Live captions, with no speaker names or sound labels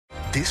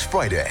This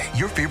Friday,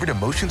 your favorite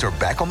emotions are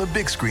back on the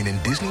big screen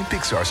in Disney and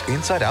Pixar's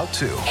Inside Out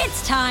 2.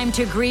 It's time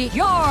to greet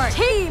your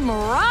Team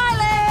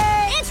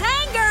Riley! It's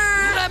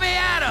anger! Let me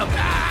at him!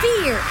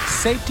 Fear!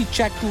 Safety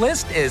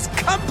checklist is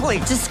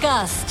complete!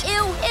 Disgust!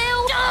 Ew!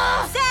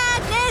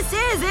 Sadness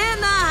is in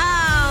the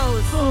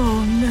house!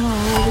 Oh, no.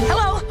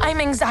 Hello, I'm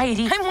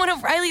anxiety. I'm one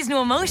of Riley's new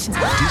emotions.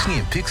 Disney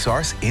and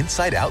Pixar's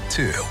Inside Out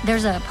 2.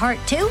 There's a part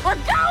 2? We're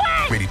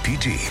going! Rated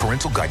PG.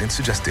 Parental guidance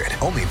suggested.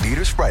 Only in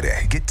theaters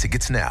Friday. Get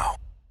tickets now.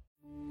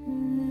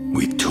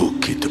 We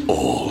took it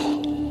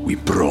all. We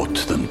brought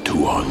them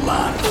to our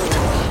land.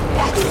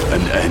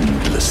 An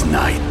endless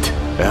night,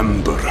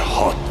 ember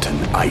hot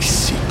and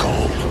icy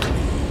cold.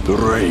 The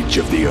rage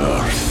of the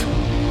earth.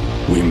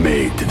 We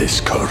made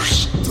this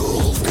curse.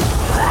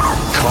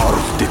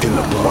 Carved it in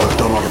the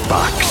blood on our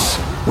backs.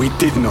 We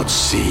did not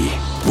see.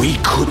 We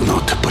could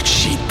not, but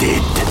she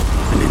did.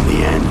 And in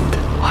the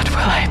end... What will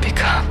I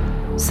become?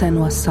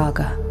 Senua's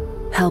Saga.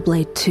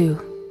 Hellblade 2.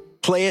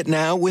 Play it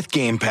now with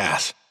Game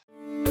Pass.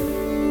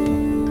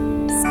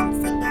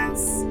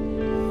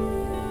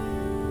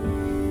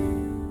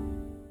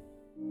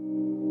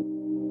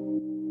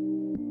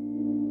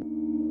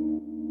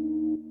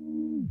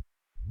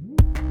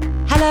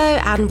 Hello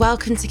and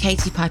welcome to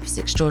Katie Piper's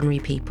Extraordinary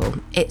People.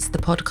 It's the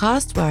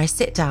podcast where I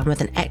sit down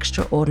with an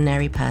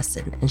extraordinary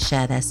person and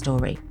share their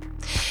story.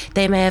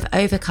 They may have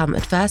overcome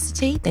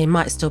adversity, they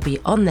might still be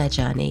on their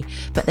journey,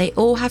 but they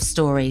all have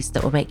stories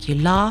that will make you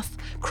laugh,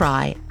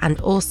 cry, and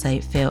also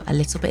feel a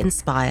little bit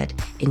inspired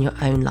in your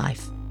own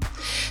life.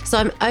 So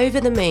I'm over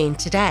the moon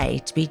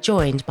today to be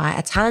joined by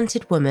a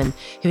talented woman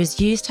who has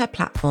used her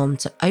platform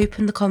to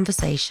open the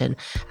conversation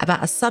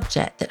about a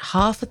subject that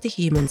half of the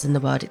humans in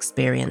the world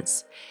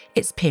experience.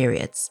 It's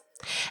periods.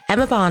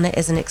 Emma Barnett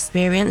is an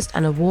experienced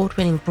and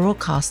award-winning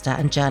broadcaster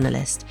and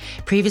journalist,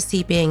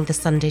 previously being the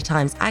Sunday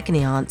Times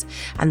agony aunt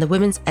and the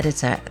women's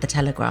editor at The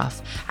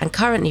Telegraph, and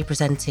currently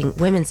presenting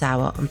Women's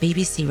Hour on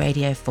BBC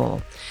Radio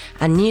 4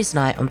 and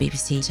Newsnight on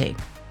BBC 2.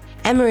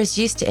 Emma is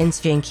used to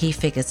interviewing key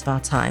figures of our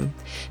time,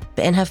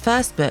 but in her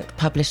first book,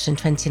 published in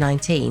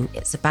 2019,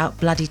 It's About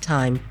Bloody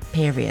Time,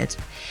 period.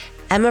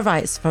 Emma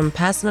writes from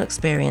personal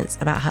experience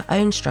about her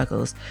own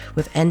struggles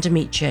with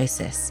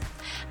endometriosis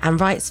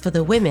and writes for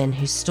the women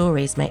whose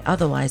stories may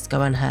otherwise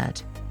go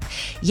unheard.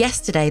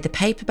 Yesterday, the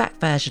paperback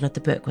version of the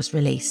book was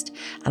released,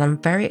 and I'm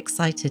very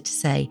excited to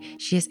say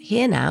she is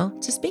here now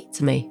to speak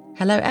to me.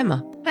 Hello,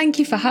 Emma. Thank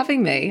you for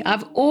having me.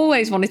 I've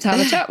always wanted to have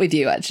a chat with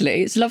you,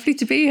 actually. It's lovely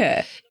to be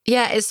here.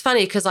 Yeah, it's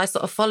funny because I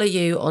sort of follow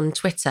you on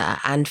Twitter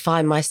and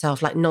find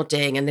myself like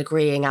nodding and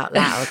agreeing out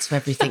loud to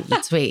everything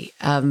you tweet,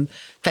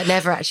 but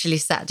never actually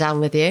sat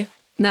down with you.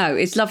 No,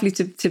 it's lovely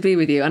to be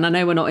with you. And I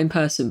know we're not in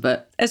person,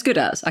 but as good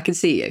as I can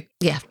see you.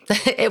 Yeah,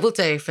 it will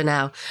do for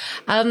now.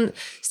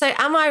 So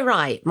am I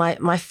right?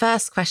 My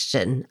first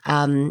question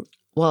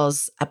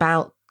was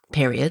about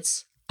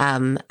periods.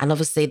 And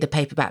obviously the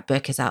paperback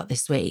book is out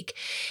this week.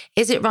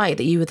 Is it right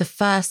that you were the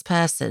first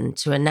person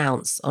to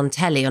announce on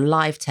telly, on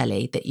live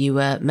telly, that you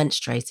were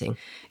menstruating?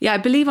 Yeah, I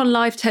believe on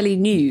live telly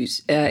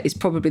news is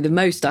probably the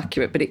most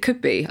accurate, but it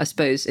could be, I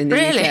suppose, in the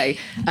Really?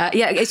 UK.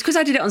 Yeah, it's because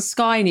I did it on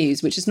Sky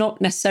News, which is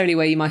not necessarily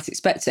where you might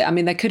expect it. I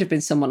mean, there could have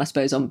been someone, I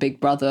suppose, on Big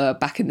Brother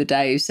back in the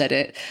day who said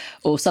it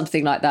or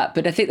something like that.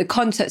 But I think the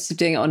context of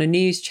doing it on a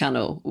news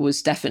channel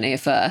was definitely a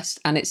first,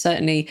 and it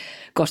certainly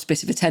got a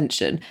bit of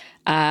attention.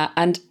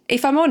 And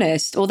if I'm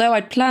honest, although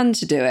I'd planned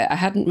to do it, I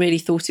hadn't really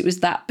thought it was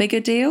that big a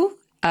deal.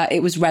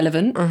 It was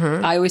relevant.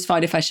 Mm-hmm. I always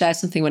find if I share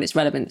something when it's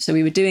relevant. So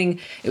it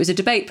was a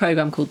debate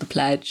programme called The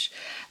Pledge.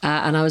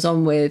 And I was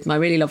on with my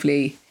really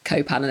lovely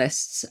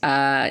co-panellists,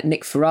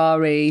 Nick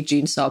Ferrari,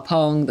 June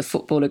Sarpong, the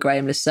footballer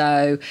Graham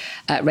Lasso,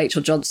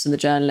 Rachel Johnson, the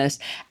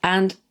journalist.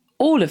 And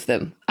all of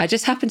them, I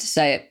just happened to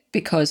say it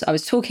because I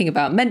was talking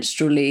about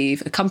menstrual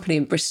leave. A company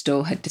in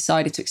Bristol had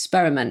decided to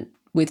experiment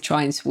with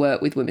trying to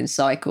work with women's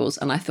cycles.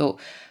 And I thought,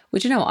 well,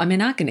 do you know what? I'm in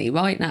agony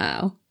right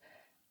now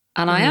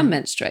and I am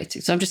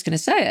menstruating. So I'm just going to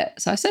say it.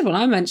 So I said, well,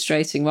 I'm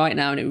menstruating right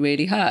now and it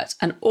really hurts.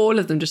 And all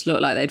of them just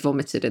looked like they'd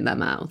vomited in their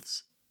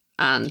mouths.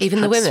 And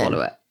even the women?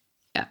 Swallow it.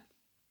 Yeah.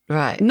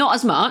 Right. Not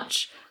as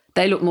much.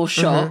 They looked more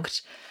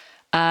shocked.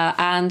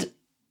 And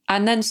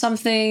then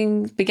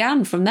something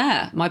began from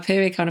there. My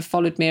period kind of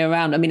followed me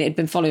around. I mean, it had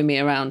been following me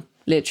around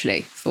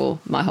literally for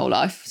my whole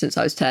life since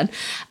I was 10.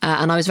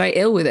 And I was very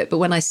ill with it. But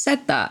when I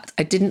said that,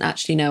 I didn't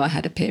actually know I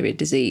had a period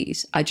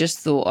disease. I just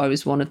thought I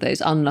was one of those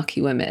unlucky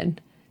women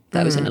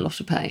that was in a lot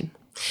of pain.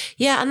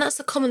 Yeah, and that's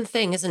a common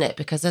thing, isn't it?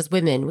 Because as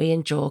women, we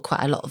endure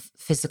quite a lot of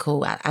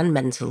physical and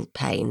mental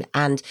pain.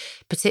 And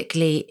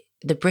particularly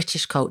the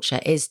British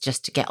culture is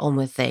just to get on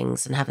with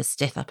things and have a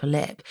stiff upper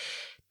lip.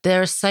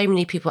 There are so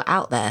many people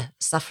out there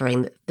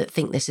suffering that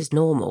think this is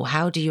normal.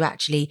 How do you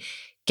actually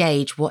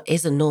gauge what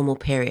is a normal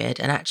period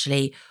and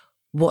actually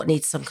what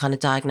needs some kind of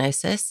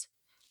diagnosis?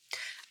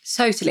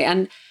 Totally.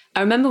 And I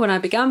remember when I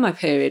began my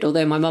period,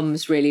 although my mum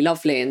was really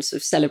lovely and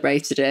sort of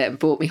celebrated it and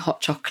bought me hot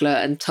chocolate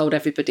and told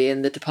everybody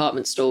in the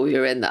department store we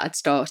were in that I'd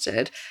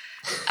started,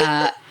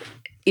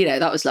 you know,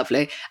 that was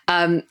lovely,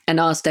 and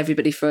asked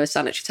everybody for a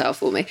sanitary towel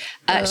for me.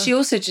 She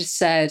also just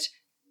said,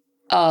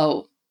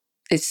 oh,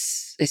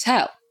 it's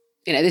hell.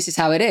 You know, this is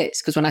how it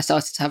is. Because when I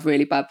started to have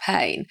really bad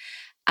pain,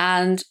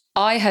 and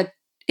I had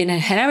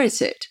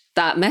inherited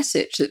that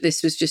message that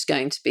this was just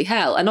going to be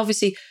hell. And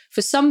obviously,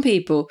 for some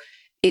people,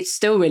 it's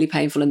still really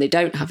painful and they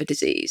don't have a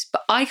disease.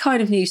 But I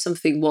kind of knew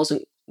something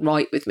wasn't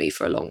right with me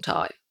for a long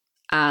time.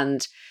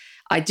 And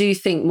I do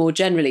think more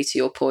generally, to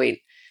your point,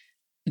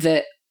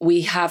 that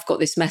we have got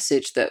this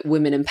message that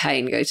women and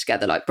pain go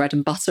together like bread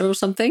and butter or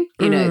something,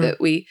 you know,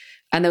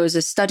 and there was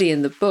a study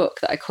in the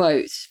book that I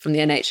quote from the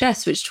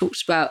NHS, which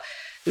talks about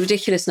the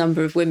ridiculous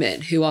number of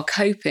women who are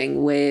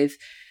coping with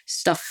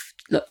stuff,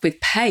 with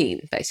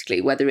pain,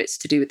 basically, whether it's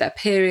to do with their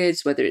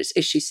periods, whether it's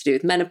issues to do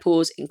with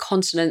menopause,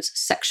 incontinence,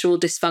 sexual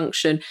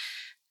dysfunction,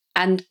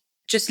 and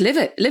just live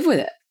with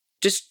it.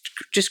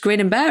 Just grin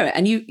and bear it.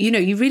 And you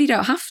really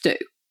don't have to.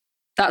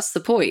 That's the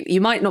point.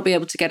 You might not be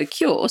able to get a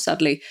cure,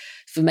 sadly,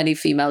 for many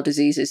female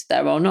diseases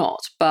there are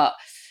not. But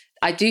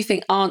I do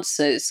think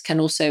answers can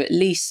also at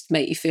least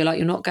make you feel like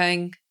you're not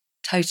going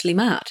totally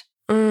mad.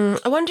 I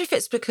wonder if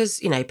it's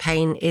because, you know,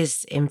 pain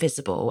is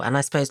invisible. And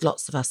I suppose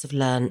lots of us have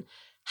learned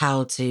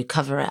how to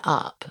cover it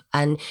up.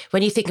 And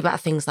when you think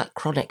about things like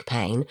chronic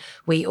pain,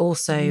 we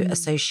also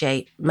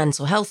associate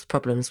mental health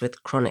problems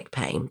with chronic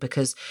pain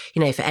because,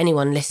 you know, for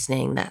anyone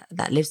listening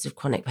that lives with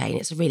chronic pain,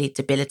 it's a really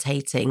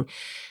debilitating,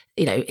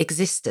 you know,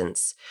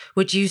 existence.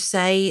 Would you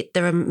say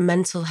there are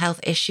mental health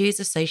issues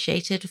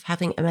associated with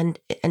having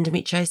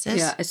endometriosis?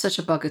 Yeah, it's such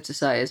a bugger to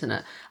say, isn't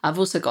it? I've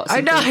also got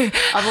something. I know.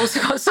 I've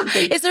also got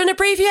something. Is there an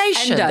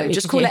abbreviation? Endo.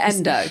 Just call it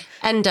endo.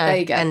 Endo. There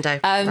you go. Endo.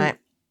 Right.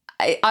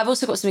 I've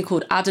also got something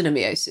called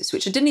adenomyosis,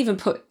 which I didn't even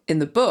put in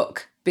the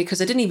book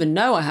because I didn't even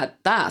know I had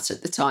that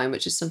at the time,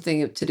 which is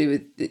something to do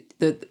with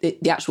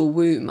the actual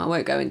womb. I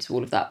won't go into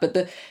all of that. But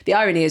the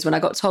irony is when I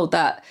got told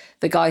that,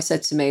 the guy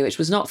said to me, which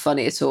was not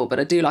funny at all, but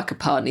I do like a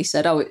pun, he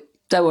said, oh,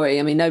 don't worry,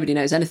 I mean, nobody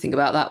knows anything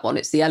about that one.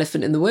 It's the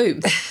elephant in the womb.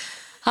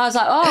 I was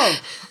like, oh,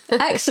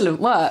 excellent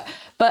work.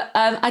 But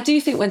I do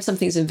think when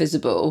something's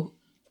invisible,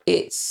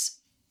 it's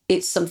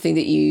something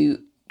that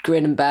you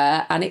grin and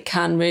bear, and it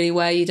can really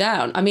wear you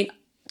down. I mean,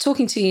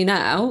 talking to you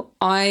now,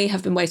 I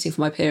have been waiting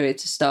for my period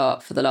to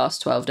start for the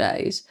last 12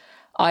 days.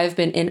 I have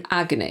been in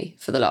agony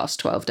for the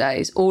last 12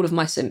 days. All of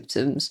my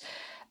symptoms,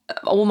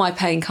 all my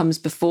pain comes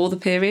before the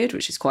period,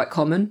 which is quite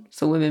common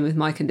for women with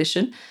my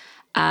condition.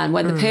 And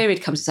when the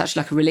period comes, it's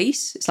actually like a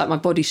release. It's like my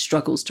body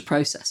struggles to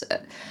process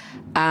it.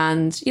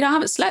 And, you know, I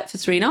haven't slept for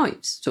 3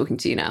 nights talking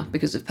to you now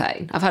because of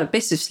pain. I've had a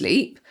bit of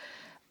sleep.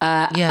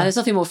 And there's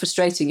nothing more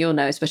frustrating, you'll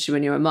know, especially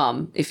when you're a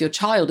mum, if your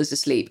child is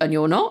asleep and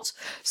you're not.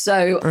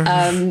 So,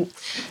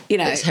 you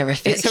know, it's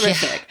horrific. It's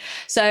horrific.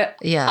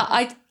 Yeah.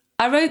 So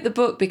I wrote the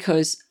book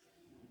because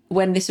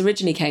when this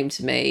originally came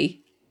to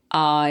me,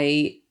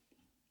 I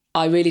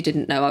really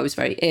didn't know I was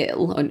very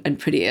ill and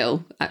pretty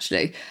ill,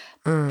 actually.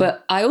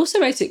 But I also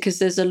wrote it because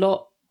there's a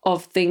lot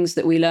of things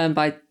that we learn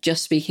by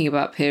just speaking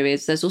about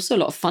periods. There's also a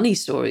lot of funny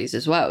stories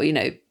as well, you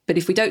know. But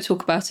if we don't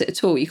talk about it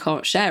at all, you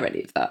can't share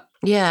any of that.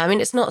 Yeah, I mean,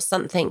 it's not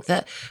something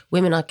that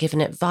women are given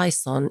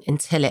advice on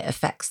until it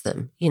affects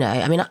them. You know,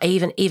 I mean,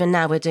 even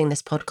now we're doing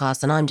this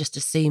podcast and I'm just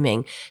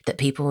assuming that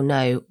people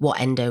know what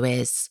endo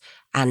is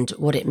and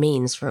what it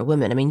means for a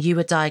woman. I mean, you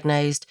were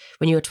diagnosed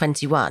when you were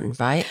 21,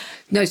 right?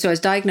 No, so I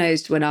was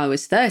diagnosed when I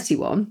was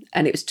 31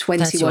 and it was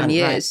 21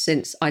 years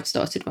since I'd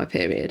started my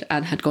period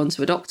and had gone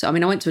to a doctor. I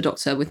mean, I went to a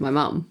doctor with my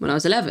mum when I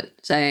was 11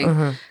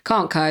 saying,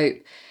 can't cope.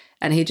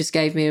 And he just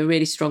gave me a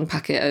really strong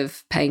packet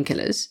of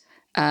painkillers,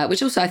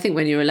 which also I think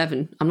when you're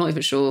 11, I'm not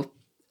even sure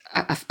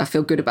I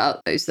feel good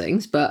about those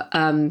things, but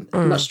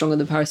much stronger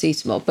than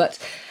paracetamol. But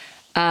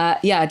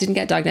I didn't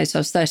get diagnosed. I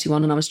was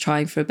 31 and I was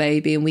trying for a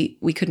baby and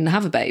we couldn't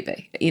have a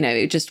baby. You know,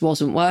 it just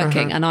wasn't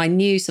working. And I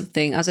knew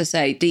something, as I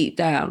say, deep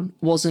down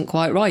wasn't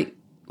quite right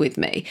with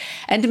me.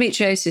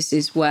 Endometriosis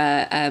is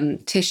where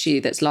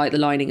tissue that's like the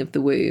lining of the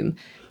womb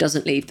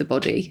doesn't leave the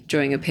body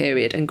during a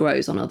period and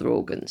grows on other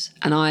organs.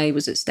 And I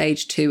was at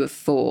stage 2 of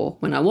 4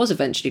 when I was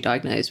eventually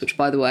diagnosed, which,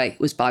 by the way,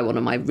 was by one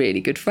of my really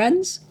good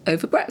friends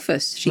over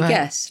breakfast. She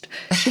guessed.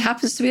 She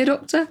happens to be a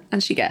doctor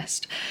and she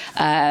guessed.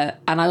 And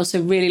I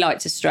also really like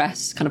to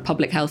stress, kind of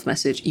public health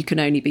message, you can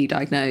only be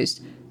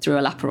diagnosed through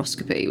a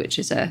laparoscopy, which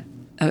is a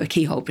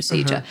keyhole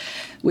procedure,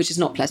 which is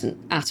not pleasant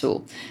at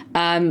all.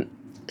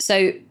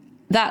 So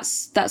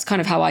that's kind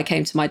of how I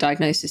came to my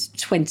diagnosis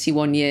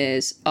 21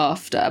 years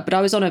after. But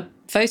I was on a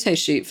photo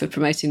shoot for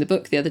promoting the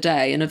book the other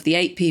day, and of the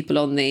 8 people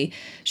on the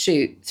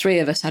shoot, 3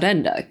 of us had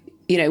endo.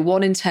 You know,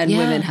 1 in 10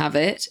 women have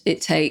it. It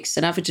takes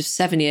an average of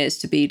 7 years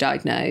to be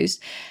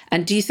diagnosed.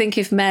 And do you think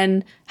if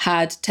men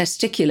had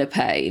testicular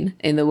pain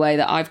in the way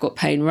that I've got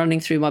pain running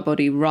through my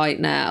body right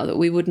now, that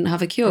we wouldn't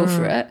have a cure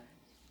for it?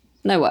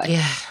 No way.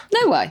 Yeah.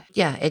 No way.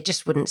 Yeah, it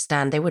just wouldn't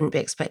stand. They wouldn't be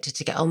expected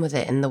to get on with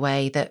it in the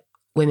way that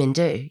women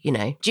do, you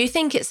know. Do you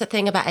think it's the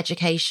thing about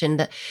education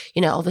that,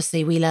 you know,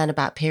 obviously we learn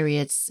about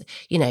periods,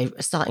 you know,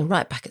 starting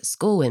right back at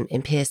school in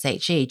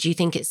PSHE. Do you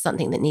think it's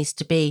something that needs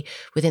to be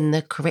within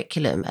the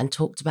curriculum and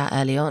talked about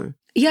early on?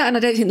 Yeah, and I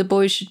don't think the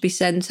boys should be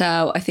sent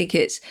out. I think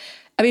in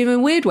a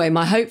weird way,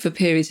 my hope for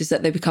periods is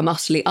that they become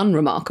utterly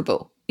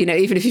unremarkable. you know,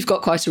 even if you've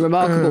got quite a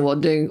remarkable one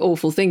doing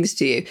awful things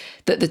to you,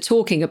 that the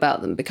talking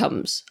about them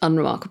becomes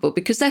unremarkable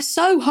because they're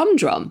so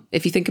humdrum,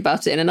 if you think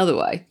about it in another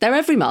way. They're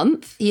every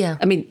month. Yeah.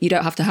 I mean, you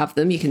don't have to have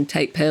them. You can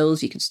take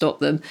pills, you can stop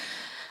them.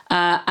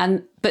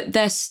 But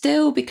they're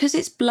still, because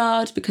it's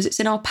blood, because it's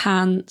in our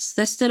pants,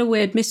 there's still a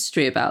weird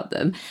mystery about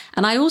them.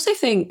 And I also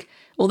think,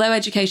 although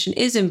education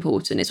is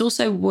important, it's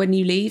also when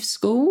you leave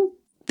school,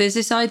 there's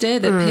this idea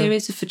that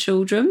periods are for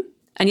children.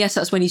 And yes,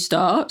 that's when you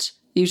start,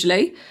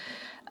 usually.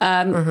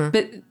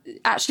 But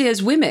actually,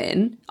 as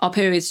women, our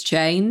periods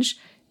change.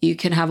 You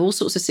can have all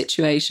sorts of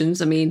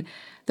situations. I mean,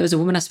 there was a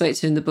woman I spoke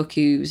to in the book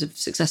who was a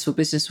successful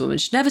businesswoman.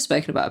 She'd never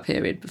spoken about a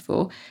period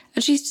before.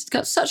 And she's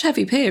got such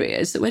heavy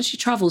periods that when she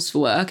travels for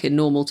work in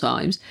normal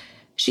times,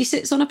 she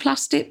sits on a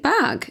plastic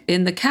bag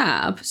in the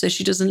cab so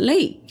she doesn't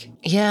leak.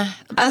 Yeah.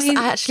 I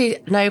actually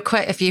know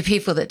quite a few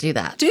people that do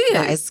that. Do you?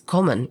 That is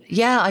common.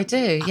 Yeah, I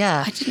do.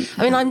 Yeah.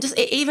 I mean, I'm just,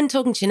 even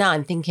talking to you now,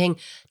 I'm thinking,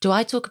 do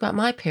I talk about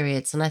my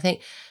periods? And I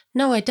think,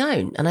 no, I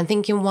don't. And I'm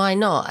thinking, why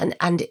not?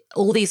 And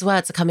all these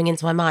words are coming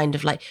into my mind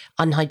of like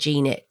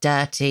unhygienic,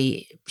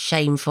 dirty,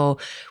 shameful,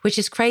 which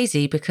is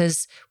crazy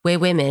because we're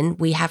women.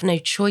 We have no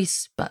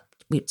choice but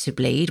to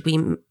bleed.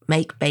 We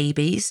make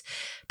babies.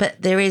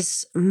 But there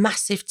is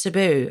massive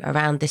taboo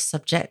around this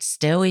subject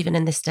still, even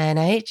in this day and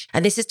age.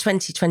 And this is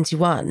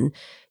 2021.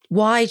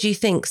 Why do you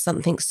think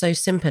something so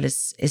simple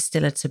is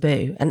still a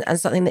taboo and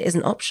something that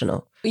isn't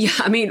optional? Yeah,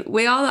 I mean,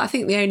 we are, I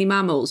think, the only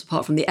mammals,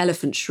 apart from the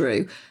elephant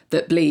shrew,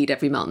 that bleed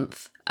every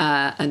month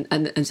and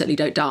certainly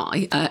don't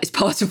die. It's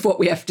part of what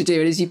we have to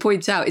do. And as you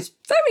point out, it's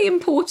very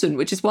important,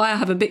 which is why I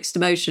have a mixed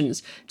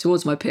emotions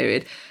towards my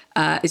period.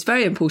 It's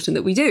very important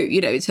that we do,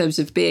 you know, in terms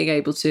of being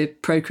able to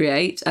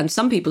procreate. And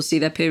some people see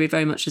their period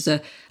very much as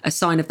a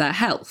sign of their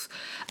health.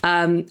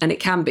 And it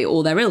can be,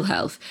 or their ill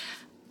health.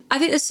 I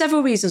think there's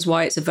several reasons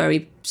why it's a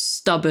very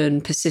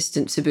stubborn,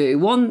 persistent taboo.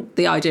 One,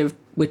 the idea of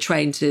we're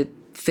trained to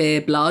fear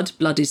blood.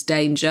 Blood is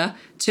danger.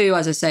 Two,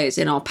 as I say, it's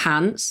in our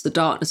pants, the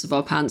darkness of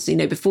our pants. You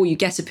know, before you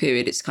get a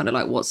period, it's kind of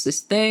like, what's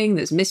this thing?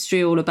 There's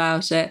mystery all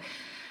about it.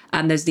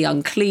 And there's the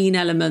unclean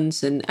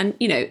element. And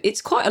you know, it's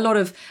quite a lot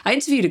of... I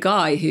interviewed a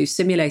guy who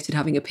simulated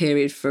having a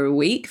period for a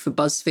week for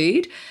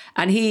BuzzFeed.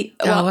 And he,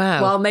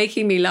 while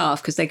making me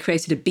laugh, because they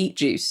created a beet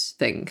juice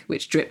thing,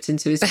 which dripped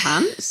into his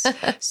pants.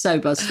 So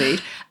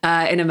BuzzFeed.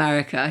 In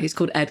America. He's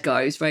called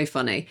Edgar. He's very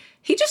funny.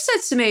 He just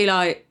said to me,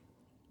 like,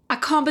 I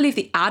can't believe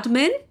the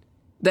admin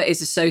that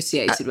is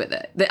associated with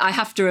it. That I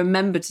have to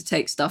remember to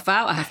take stuff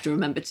out. I have to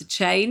remember to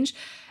change.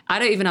 I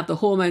don't even have the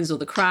hormones or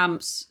the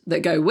cramps that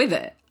go with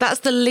it.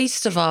 That's the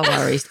least of our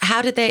worries.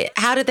 How did they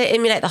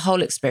emulate the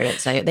whole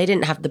experience? So they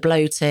didn't have the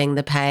bloating,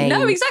 the pain.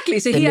 No, exactly.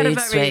 So he had a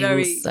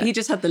very, swings, he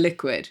just had the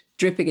liquid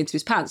dripping into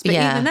his pants. But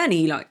even then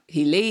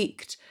he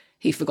leaked,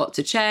 he forgot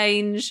to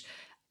change,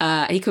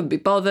 he couldn't be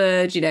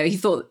bothered, you know, he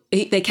thought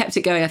they kept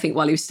it going, I think,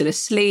 while he was still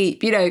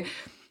asleep, you know,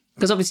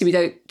 because obviously we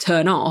don't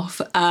turn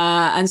off.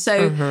 And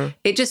so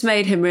it just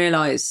made him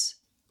realise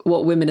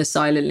what women are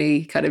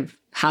silently kind of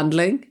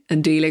handling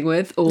and dealing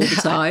with all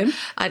the time.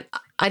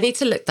 I need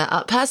to look that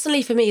up.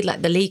 Personally, for me,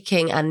 like the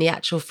leaking and the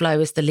actual flow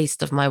is the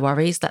least of my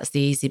worries. That's the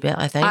easy bit,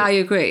 I think. I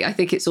agree. I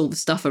think it's all the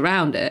stuff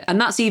around it. And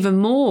that's even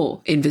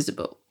more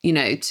invisible, you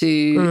know,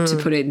 to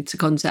put into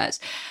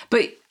context.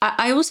 But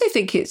I also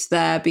think it's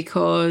there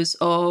because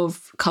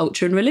of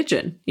culture and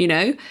religion, you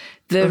know.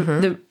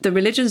 The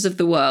religions of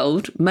the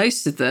world,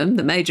 most of them,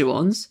 the major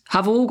ones,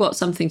 have all got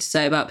something to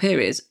say about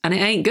periods, and it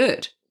ain't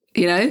good.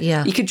 You know,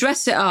 you could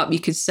dress it up. You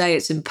could say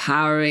it's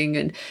empowering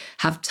and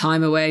have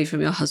time away from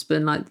your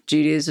husband like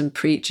Judaism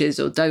preaches,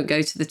 or don't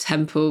go to the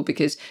temple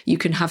because you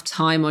can have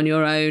time on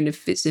your own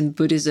if it's in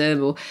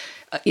Buddhism, or,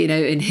 you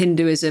know, in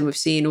Hinduism, we've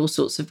seen all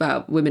sorts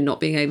about women not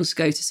being able to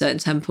go to certain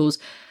temples.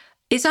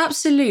 It's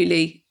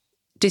absolutely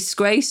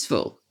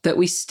disgraceful that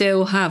we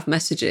still have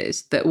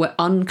messages that we're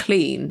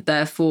unclean,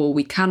 therefore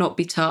we cannot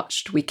be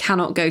touched, we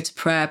cannot go to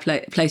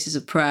places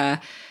of prayer.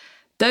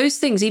 Those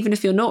things, even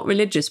if you're not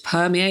religious,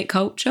 permeate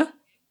culture.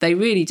 They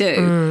really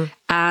do.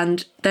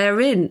 And they're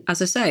in, as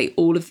I say,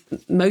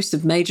 most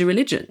of major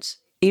religions.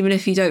 Even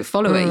if you don't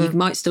follow it, you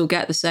might still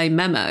get the same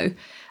memo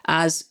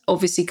as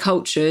obviously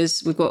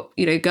cultures. We've got,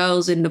 you know,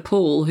 girls in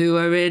Nepal who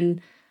are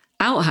in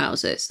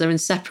outhouses. They're in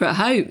separate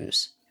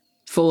homes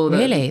for them.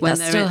 Really?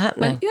 That's still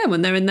happening?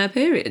 When they're in their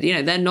period. You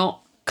know, they're not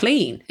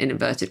clean, in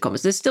inverted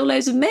commas. There's still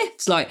loads of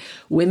myths like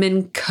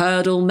women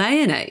curdle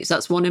mayonnaise.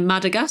 That's one in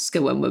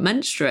Madagascar when we're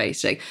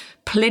menstruating.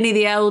 Pliny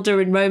the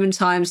Elder in Roman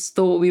times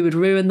thought we would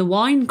ruin the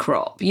wine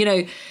crop. You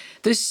know,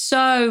 there's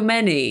so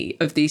many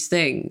of these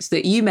things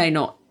that you may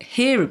not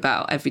hear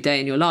about every day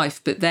in your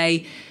life, but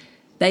they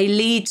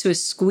lead to a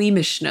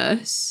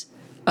squeamishness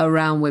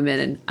around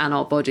women and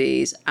our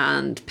bodies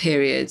and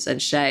periods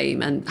and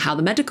shame and how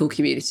the medical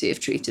community have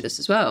treated us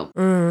as well.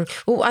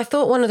 Well, I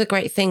thought one of the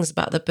great things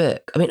about the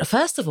book, I mean,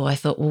 first of all, I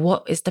thought, well,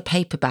 what is the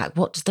paperback?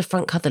 What does the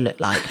front cover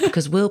look like?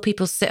 Because will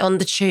people sit on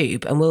the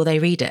tube and will they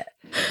read it?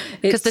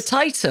 Because the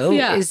title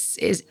is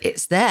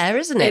it's there,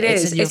 isn't it? It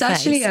is. It's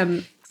actually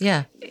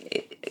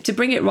to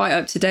bring it right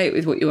up to date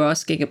with what you were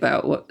asking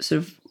about, what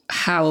sort of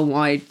how and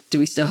why do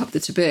we still have the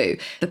taboo?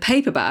 The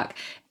paperback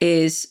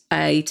is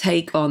a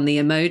take on the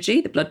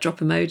emoji, the blood drop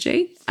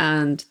emoji,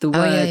 and the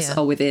words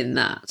are within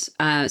that.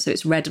 So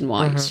it's red and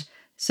white.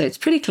 So it's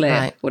pretty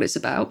clear what it's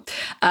about.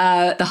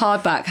 The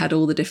hardback had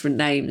all the different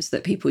names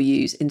that people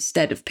use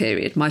instead of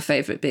period. My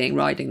favourite being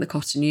Riding the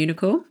Cotton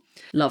Unicorn.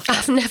 Love that.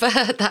 I've never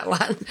heard that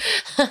one.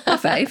 My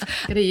fave.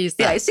 I'm going to use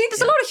that. Yeah, see,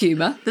 there's a lot of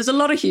humour. There's a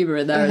lot of humour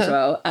in there as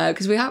well,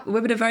 because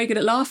women are very good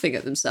at laughing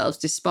at themselves,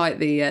 despite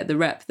the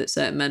rep that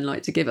certain men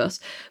like to give us.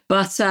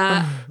 But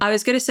I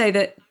was going to say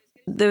that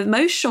the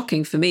most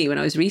shocking for me when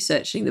I was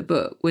researching the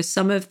book was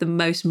some of the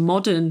most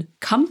modern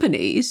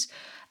companies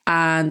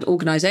and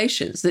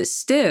organisations that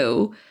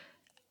still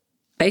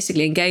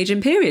basically engage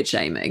in period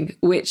shaming,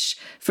 which,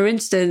 for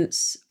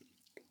instance,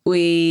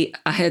 I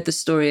heard the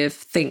story of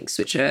Thinx,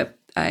 which are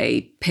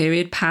a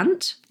period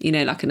pant,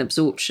 like an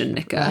absorption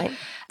knicker. Right.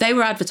 They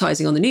were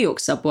advertising on the New York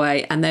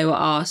subway and they were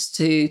asked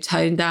to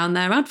tone down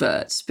their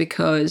adverts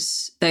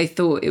because they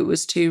thought it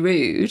was too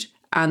rude,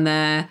 and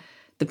the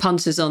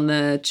punters on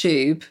the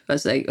tube,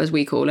 as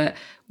we call it,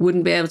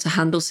 wouldn't be able to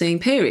handle seeing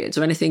periods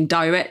or anything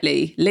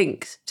directly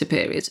linked to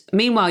periods.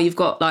 Meanwhile, you've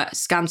got like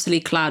scantily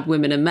clad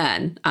women and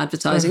men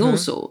advertising all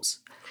sorts.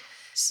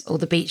 All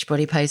the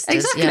Beachbody posters.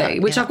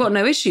 Exactly, which I've got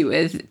no issue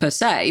with per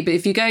se. But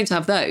if you're going to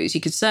have those,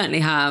 you could certainly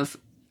have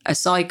a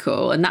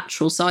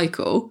natural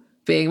cycle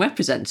being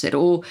represented.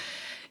 Or,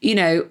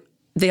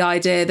 the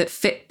idea that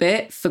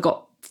Fitbit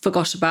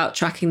forgot about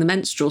tracking the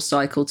menstrual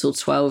cycle till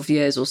 12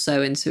 years or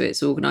so into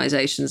its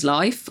organisation's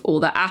life. Or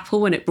that Apple,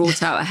 when it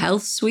brought out a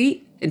health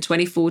suite in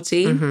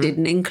 2014,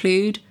 didn't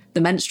include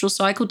the menstrual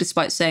cycle,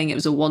 despite saying it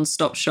was a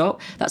one-stop shop.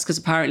 That's because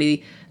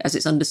apparently, as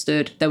it's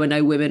understood, there were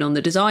no women on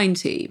the design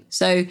team.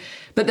 So,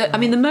 but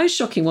the most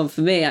shocking one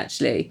for me,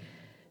 actually,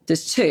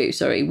 there's two,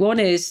 sorry. One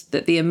is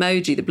that the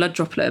emoji, the blood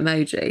droplet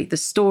emoji, the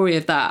story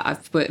of that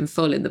I've put in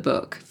full in the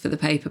book for the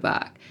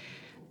paperback,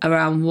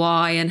 around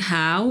why and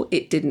how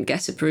it didn't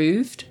get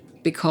approved,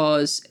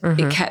 because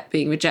it kept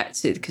being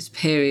rejected because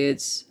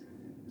periods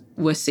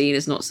were seen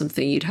as not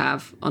something you'd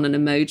have on an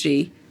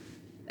emoji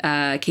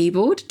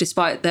keyboard,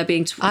 despite there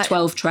being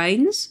 12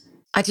 trains.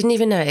 I didn't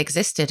even know it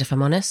existed, if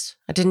I'm honest.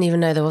 I didn't even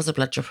know there was a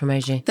blood drop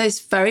emoji. There's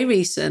very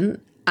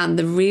recent, and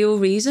the real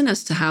reason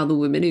as to how the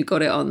women who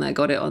got it on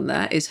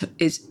there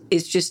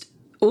is just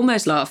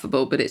almost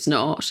laughable, but it's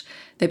not.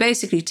 They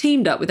basically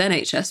teamed up with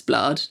NHS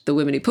Blood, the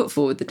women who put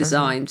forward the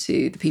design,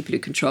 to the people who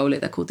control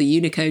it. They're called the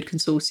Unicode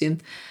Consortium,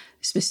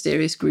 this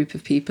mysterious group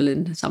of people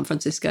in San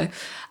Francisco.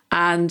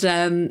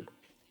 And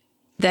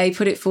they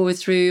put it forward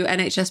through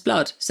NHS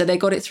Blood. So they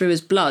got it through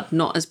as blood,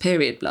 not as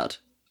period blood.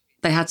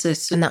 They had to...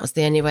 And that was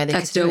the only way they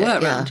could do it. a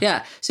workaround,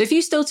 yeah. So if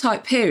you still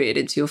type period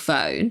into your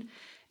phone,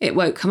 it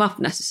won't come up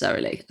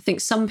necessarily. I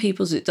think some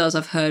people's it does.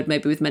 I've heard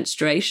maybe with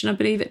menstruation, I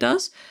believe it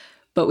does.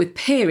 But with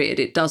period,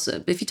 it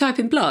doesn't. But if you type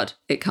in blood,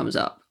 it comes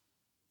up.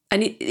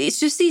 And it's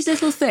just these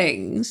little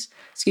things,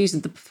 excuse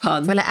the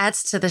pun. Well, it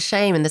adds to the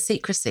shame and the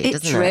secrecy,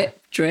 doesn't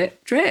it?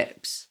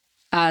 Drips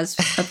as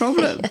a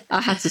problem.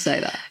 I had to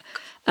say that.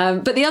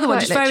 But the other one,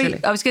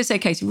 I was going to say,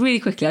 Katie, really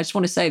quickly, I just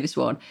want to say this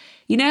one.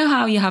 You know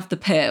how you have the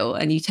pill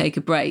and you take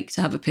a break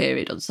to have a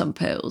period on some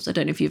pills? I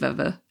don't know if you've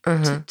ever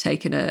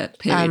taken a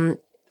period.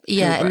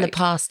 Yeah, in the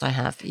past I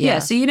have. Yeah,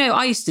 so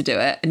I used to do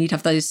it and you'd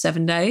have those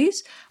 7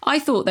 days. I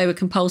thought they were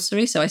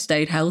compulsory, so I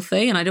stayed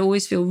healthy, and I'd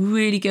always feel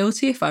really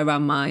guilty if I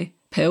ran my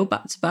pill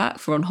back to back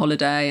for on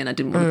holiday and I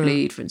didn't want to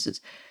bleed, for instance.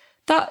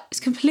 That is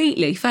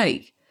completely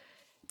fake.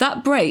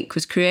 That break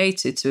was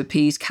created to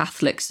appease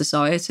Catholic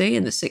society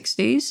in the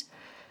 60s.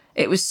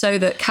 It was so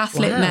that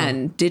Catholic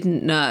men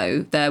didn't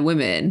know their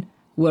women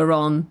were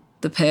on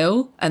the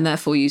pill and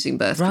therefore using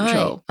birth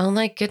control. Oh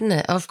my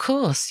goodness. Of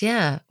course.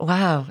 Yeah.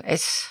 Wow.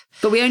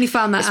 But we only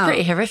found that out. It's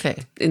pretty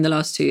horrific. In the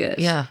last 2 years.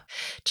 Yeah.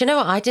 Do you know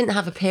what? I didn't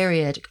have a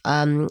period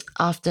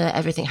after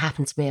everything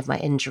happened to me of my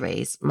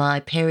injuries. My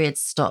periods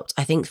stopped,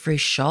 I think, through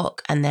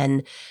shock, and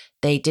then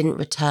they didn't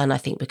return, I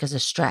think, because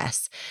of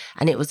stress.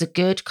 And it was a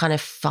good kind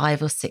of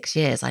 5 or 6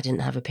 years I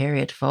didn't have a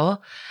period for.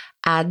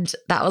 And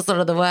that was one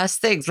of the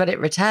worst things. When it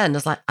returned, I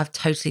was like, I've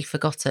totally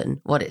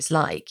forgotten what it's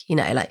like.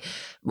 Like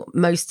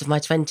most of my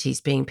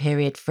 20s being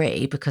period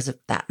free because of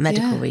that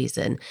medical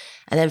reason.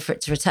 And then for it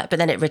to return, but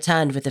then it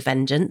returned with a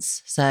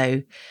vengeance.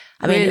 So,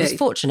 I mean, it was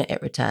fortunate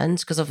it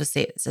returned because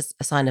obviously it's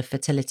a sign of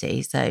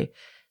fertility. So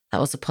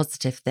that was a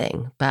positive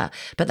thing. But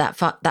that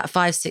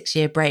 5-6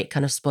 year break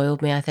kind of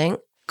spoiled me, I think.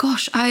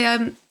 Gosh,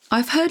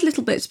 I've heard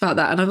little bits about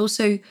that. And I've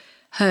also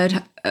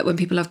heard when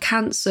people have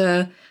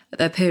cancer,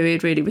 their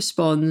period really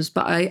responds,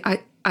 but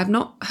I've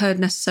not heard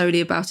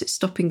necessarily about it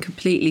stopping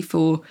completely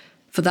for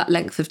that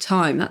length of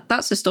time.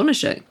 That's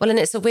astonishing. Well, and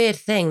it's a weird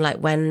thing, like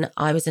when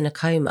I was in a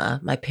coma,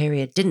 my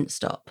period didn't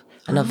stop.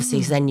 And obviously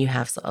then you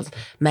have sort of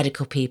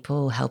medical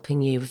people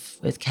helping you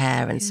with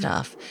care and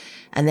stuff.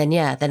 And then,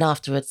 then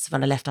afterwards,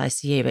 when I left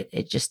ICU,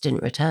 it just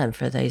didn't return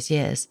for those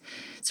years.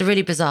 It's a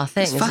really bizarre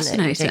thing, it's isn't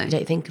fascinating. it? You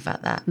don't think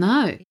about that.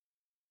 No.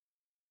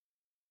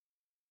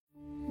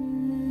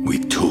 We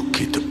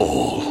took it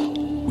all.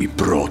 We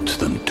brought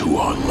them to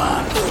our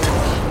land.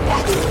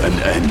 An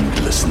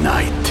endless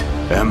night,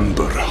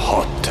 ember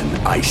hot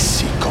and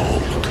icy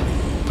cold,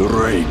 the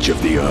rage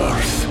of the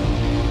earth.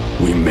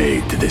 We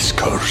made this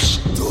curse,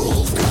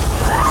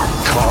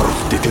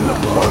 carved it in the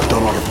blood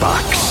on our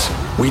backs.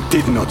 We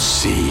did not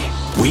see,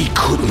 we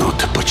could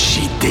not, but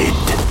she did.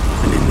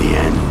 And in the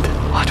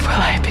end, What will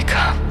I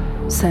become?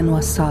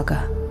 Senua's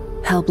Saga.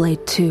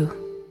 Hellblade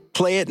 2.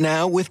 Play it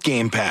now with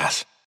Game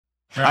Pass.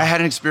 I had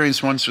an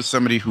experience once with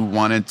somebody who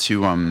wanted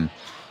to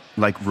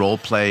like role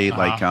play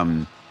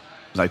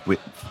like with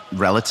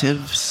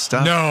relative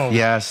stuff. No.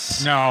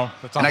 Yes. No.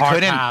 That's a and hard I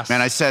couldn't. pass.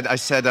 And I said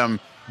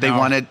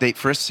they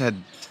first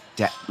said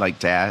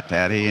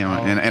daddy,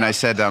 and I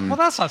said well,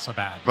 that's not so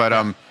bad.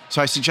 But so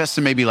I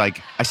suggested maybe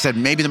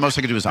the most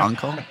I could do is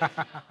uncle.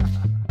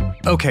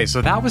 Okay,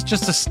 so that was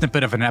just a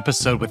snippet of an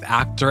episode with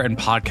actor and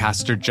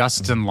podcaster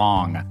Justin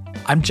Long.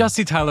 I'm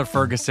Jesse Tyler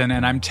Ferguson,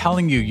 and I'm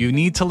telling you, you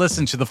need to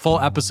listen to the full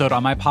episode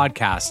on my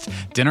podcast,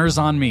 Dinner's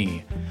on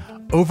Me.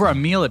 Over a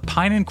meal at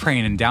Pine and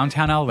Crane in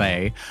downtown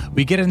LA,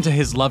 we get into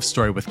his love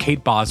story with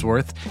Kate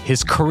Bosworth,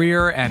 his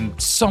career,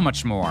 and so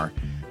much more.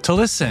 To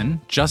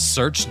listen, just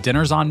search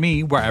Dinner's on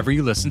Me wherever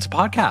you listen to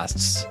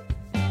podcasts.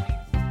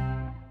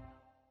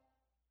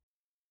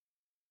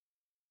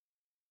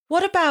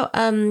 What about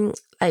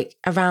like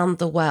around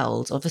the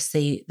world?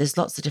 Obviously, there's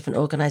lots of different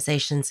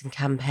organisations and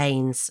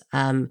campaigns.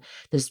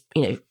 There's,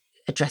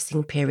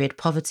 addressing period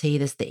poverty.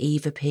 There's the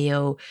Eve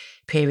Appeal,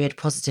 period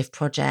positive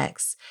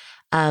projects.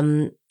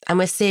 And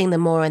we're seeing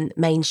them more in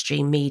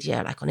mainstream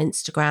media, like on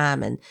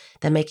Instagram, and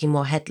they're making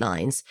more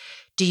headlines.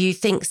 Do you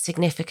think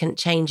significant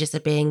changes are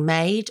being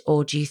made,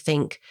 or do you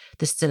think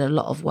there's still a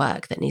lot of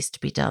work that needs to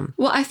be done?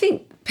 Well, I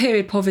think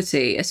period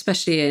poverty,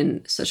 especially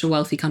in such a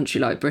wealthy country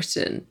like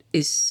Britain,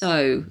 is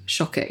so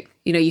shocking.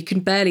 You can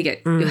barely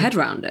get your head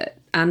around it.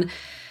 And,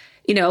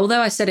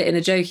 although I said it in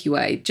a jokey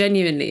way,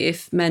 genuinely,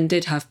 if men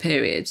did have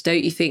periods,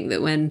 don't you think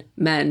that when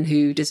men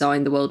who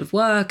designed the world of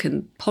work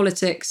and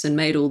politics and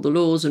made all the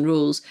laws and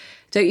rules,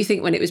 don't you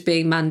think when it was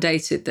being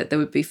mandated that there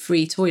would be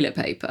free toilet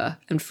paper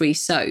and free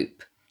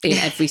soap in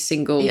every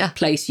single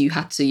place you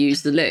had to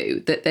use the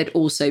loo, that there'd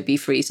also be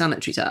free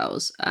sanitary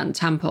towels and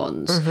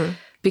tampons? Mm-hmm.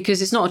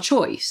 Because it's not a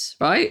choice,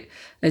 right?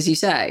 As you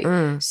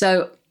say.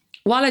 So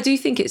while I do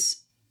think it's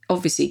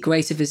obviously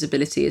greater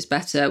visibility is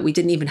better, we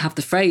didn't even have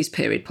the phrase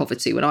period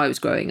poverty when I was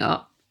growing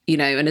up,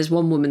 and as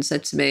one woman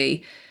said to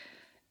me,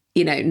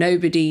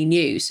 nobody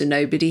knew, so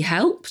nobody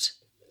helped.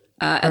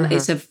 And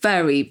it's a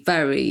very,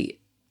 very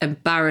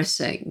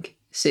embarrassing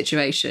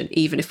situation,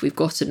 even if we've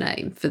got a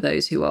name for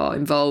those who are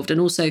involved.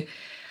 And also,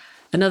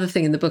 another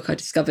thing in the book I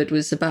discovered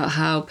was about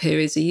how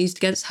periods are used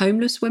against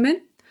homeless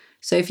women.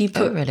 So if you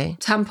put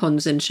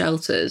tampons in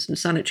shelters and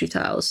sanitary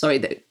towels, I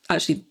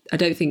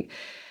think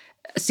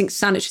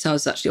sanitary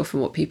towels is actually often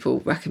what people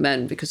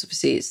recommend because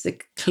obviously it's the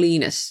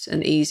cleanest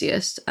and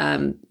easiest.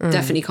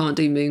 Definitely can't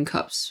do moon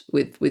cups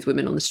with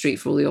women on the street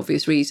for all the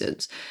obvious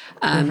reasons.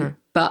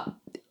 But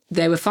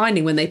they were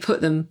finding when they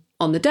put them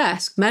on the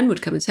desk, men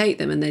would come and take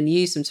them and then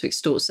use them to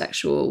extort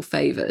sexual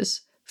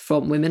favours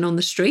from women on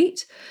the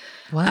street.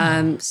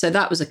 Wow. So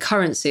that was a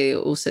currency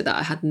also that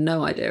I had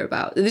no idea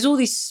about. There's all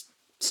these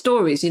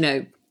stories,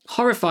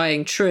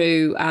 horrifying,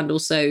 true, and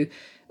also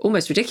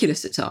almost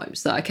ridiculous at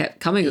times that I kept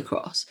coming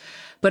across.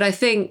 But I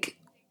think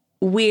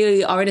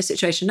we are in a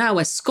situation now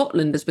where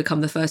Scotland has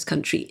become the first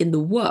country in the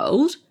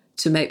world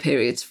to make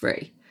periods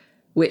free,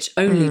 which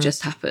only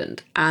just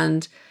happened.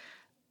 And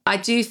I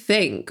do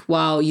think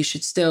while you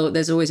should still,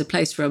 there's always a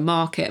place for a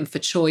market and for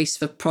choice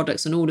for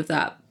products and all of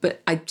that.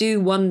 But I do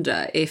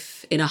wonder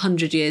if in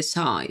 100 years'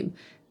 time,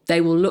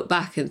 they will look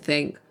back and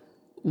think,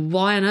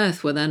 why on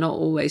earth were there not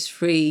always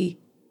free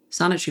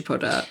sanitary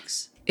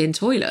products in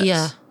toilets?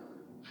 Yeah.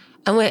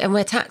 And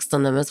we're taxed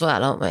on them as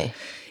well, aren't we?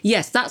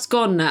 Yes, that's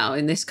gone now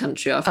in this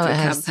country after a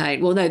campaign.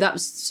 Well, no, that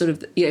was sort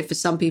of, for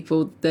some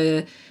people,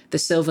 the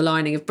silver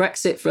lining of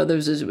Brexit. For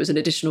others, it was an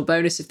additional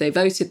bonus if they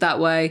voted that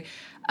way.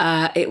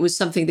 It was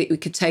something that we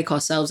could take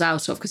ourselves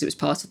out of because it was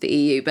part of the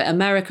EU. But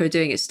America are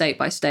doing it state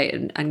by state,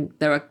 and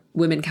there are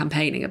women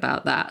campaigning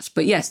about that.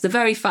 But yes, the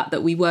very fact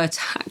that we were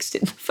taxed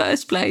in the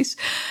first place,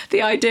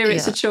 the idea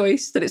it's a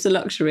choice, that it's a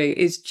luxury,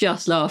 is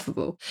just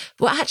laughable.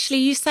 Well, actually,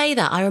 you say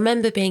that. I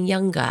remember being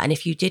younger, and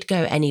if you did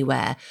go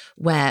anywhere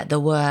where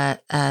there were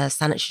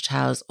sanitary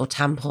towels or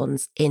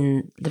tampons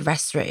in the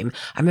restroom,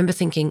 I remember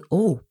thinking,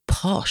 oh,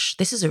 posh.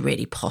 This is a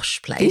really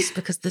posh place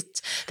because the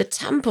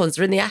tampons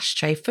are in the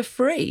ashtray for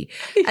free.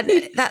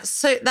 And that's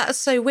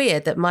so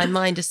weird that my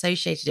mind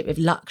associated it with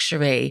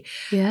luxury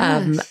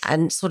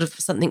and sort of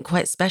something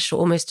quite special,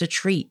 almost a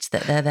treat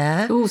that they're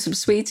there. Oh, some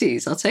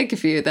sweeties. I'll take a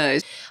few of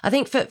those. I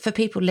think for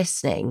people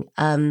listening,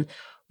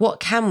 what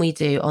can we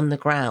do on the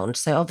ground?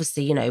 So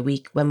obviously,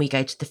 when we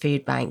go to the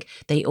food bank,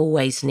 they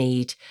always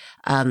need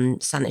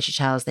sanitary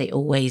towels, they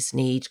always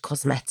need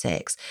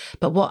cosmetics.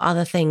 But what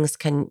other things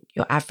can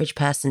your average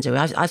person do?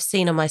 I've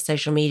seen on my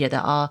social media there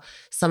are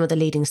some of the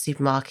leading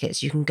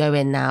supermarkets. You can go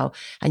in now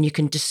and you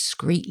can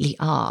discreetly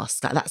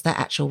ask, like that's their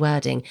actual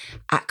wording,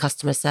 at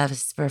customer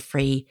service for a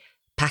free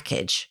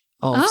package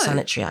of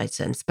sanitary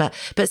items. But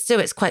still,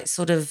 it's quite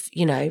sort of,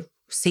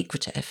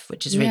 secretive,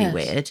 which is really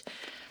weird.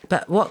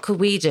 But what could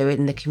we do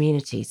in the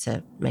community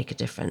to make a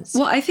difference?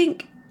 Well, I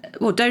think,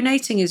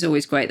 donating is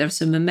always great. There are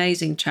some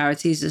amazing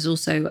charities. There's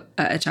also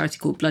a charity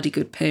called Bloody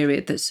Good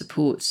Period that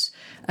supports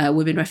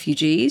women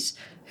refugees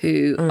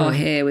who are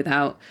here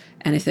without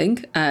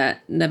anything.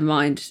 Never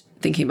mind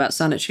thinking about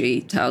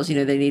sanitary towels. You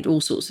know, they need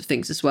all sorts of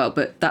things as well.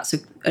 But that's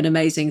an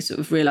amazing sort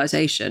of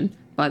realisation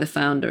by the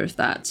founder of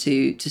that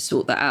to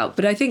sort that out.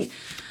 But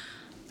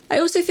I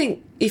also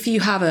think if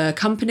you have a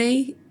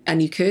company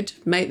and you could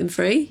make them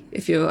free,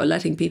 if you're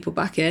letting people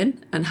back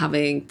in and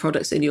having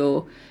products in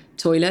your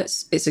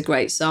toilets, it's a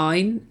great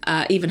sign.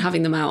 Even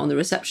having them out on the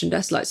reception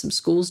desk like some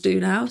schools do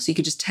now, so you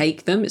could just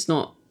take them. It's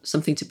not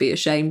something to be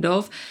ashamed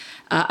of.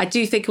 I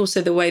do think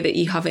also the way that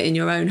you have it in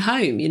your own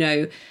home, you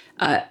know,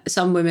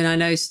 some women I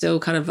know still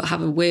kind of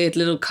have a weird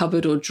little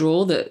cupboard or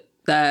drawer that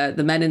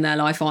the men in their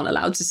life aren't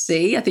allowed to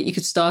see. I think you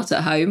could start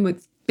at home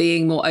with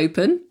being more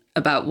open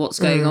about what's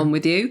going on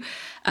with you.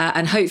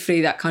 And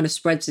hopefully that kind of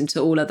spreads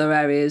into all other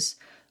areas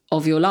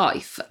of your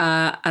life.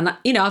 And,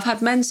 you know, I've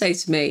had men say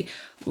to me,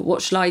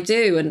 what shall I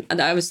do?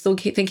 And I was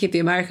thinking of the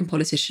American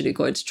politician who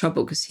got into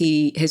trouble because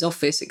his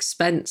office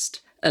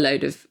expensed a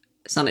load of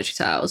sanitary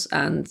towels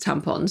and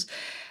tampons.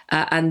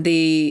 And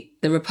the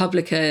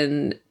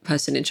Republican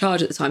person in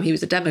charge at the time, he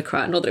was a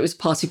Democrat, not that it was a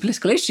party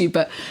political issue,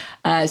 but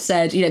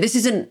said, you know, this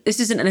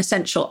isn't an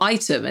essential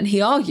item. And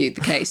he argued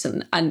the case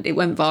and it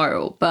went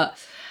viral. But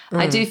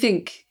I do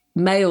think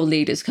male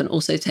leaders can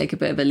also take a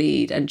bit of a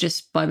lead, and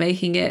just by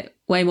making it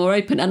way more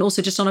open. And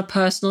also just on a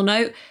personal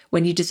note,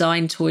 when you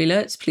design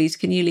toilets, please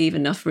can you leave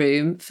enough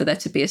room for there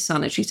to be a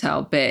sanitary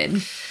towel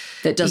bin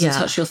that doesn't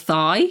touch your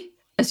thigh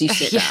as you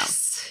sit down?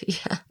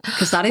 Yeah.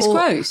 Because that is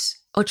gross.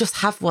 Or just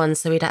have one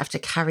so we don't have to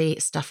carry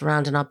stuff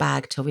around in our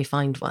bag till we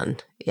find one.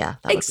 Yeah,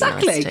 that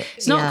would be nice too.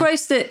 It's not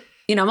gross that,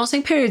 you know, I'm not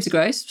saying periods are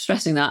gross,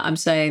 stressing that. I'm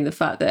saying the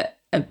fact that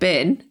a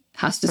bin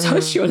has to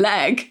touch your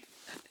leg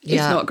is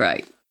not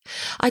great.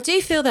 I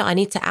do feel that I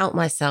need to out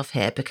myself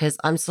here because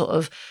I'm sort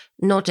of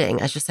nodding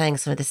as you're saying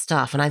some of this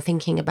stuff, and I'm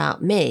thinking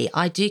about me.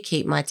 I do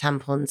keep my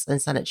tampons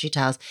and sanitary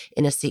towels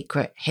in a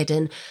secret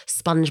hidden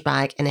sponge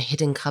bag in a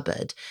hidden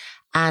cupboard.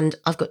 And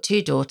I've got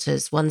 2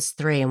 daughters, one's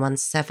 3 and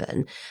one's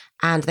 7.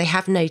 And they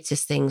have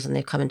noticed things when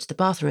they've come into the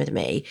bathroom with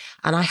me.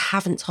 And I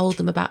haven't told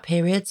them about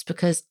periods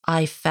because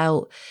I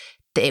felt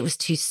that it was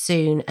too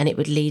soon and it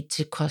would lead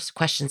to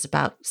questions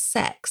about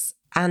sex.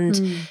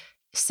 And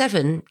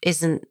 7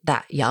 isn't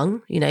that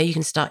young. You know, you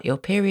can start your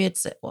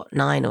periods at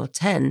 9 or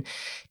 10.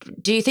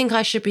 Do you think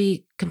I should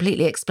be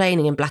completely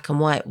explaining in black and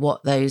white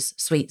what those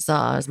sweets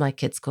are, as my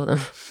kids call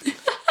them?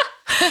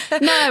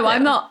 No,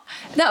 I'm not.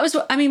 That was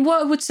what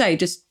I would say,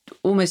 just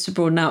almost to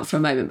broaden out for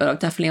a moment, but I'll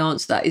definitely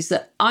answer that, is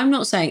that I'm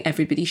not saying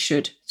everybody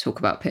should talk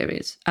about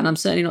periods. And I'm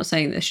certainly not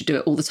saying they should do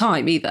it all the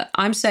time either.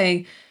 I'm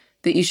saying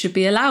that you should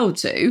be allowed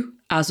to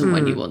as and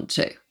when you want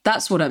to.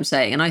 That's what I'm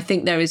saying. And I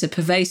think there is a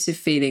pervasive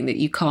feeling that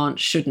you can't,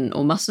 shouldn't,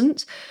 or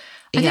mustn't.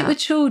 I think with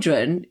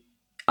children,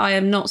 I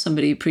am not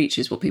somebody who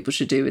preaches what people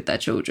should do with their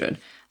children.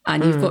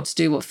 And you've got to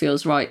do what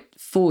feels right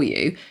for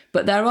you.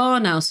 But there are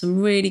now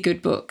some really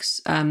good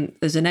books.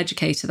 There's an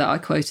educator that I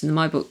quote in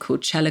my book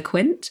called Chella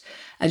Quint,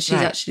 and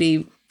she's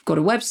actually got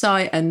a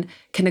website and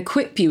can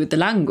equip you with the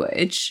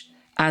language.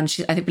 And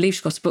I believe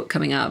she's got a book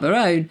coming out of her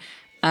own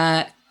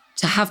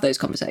to have those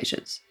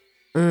conversations.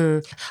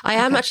 I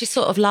am actually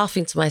sort of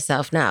laughing to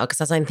myself now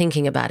because as I'm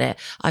thinking about it,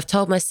 I've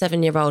told my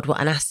 7-year-old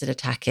what an acid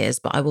attack is,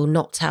 but I will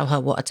not tell her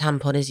what a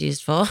tampon is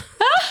used for.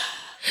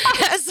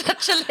 That's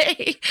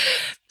actually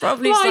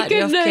probably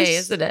slightly off key,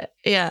 isn't it?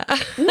 Yeah.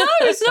 No,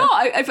 it's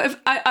not.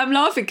 I'm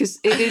laughing because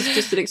it is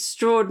just an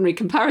extraordinary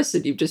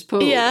comparison you've just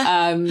pulled.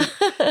 Yeah.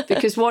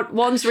 Because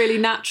one's really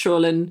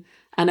natural and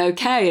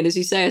okay, and as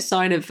you say, a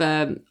sign of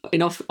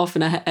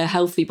often a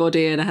healthy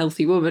body and a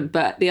healthy woman.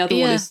 But the other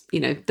one is, you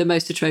know, the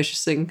most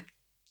atrocious thing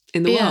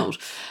in the world.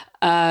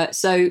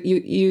 So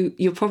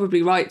you're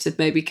probably right to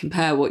maybe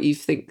compare what you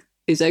think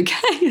is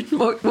okay and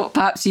what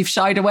perhaps you've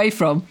shied away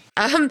from.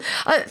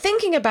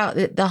 Thinking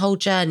about the whole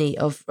journey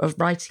of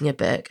writing a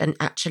book, and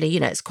actually, you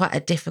know, it's quite a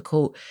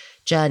difficult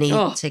journey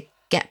to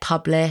get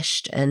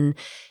published, and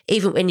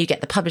even when you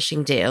get the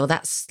publishing deal,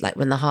 that's like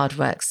when the hard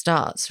work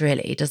starts,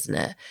 really, doesn't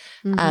it?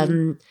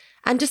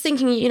 And just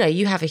thinking, you know,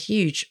 you have a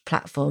huge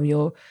platform,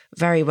 you're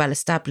very well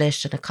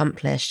established and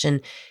accomplished,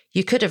 and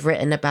you could have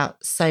written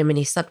about so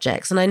many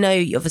subjects. And I know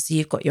obviously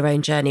you've got your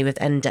own journey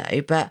with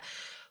endo, but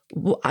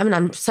I mean,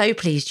 I'm so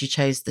pleased you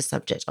chose the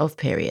subject of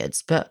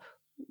periods, but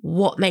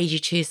what made you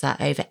choose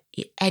that over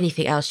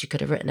anything else you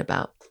could have written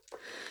about?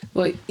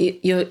 Well,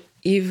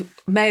 you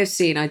may have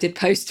seen, I did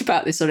post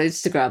about this on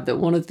Instagram, that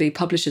one of the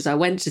publishers I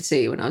went to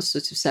see when I was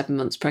sort of 7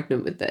 months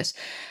pregnant with this,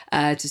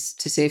 to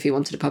see if he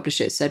wanted to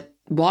publish it, said,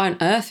 why on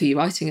earth are you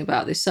writing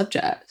about this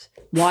subject?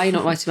 Why are you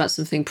not writing about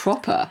something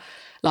proper,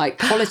 like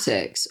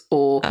politics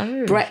or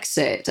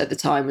Brexit at the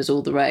time was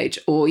all the rage,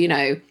 or, you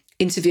know,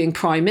 interviewing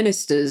prime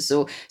ministers,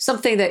 or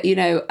something that, you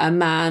know, a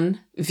man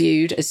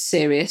viewed as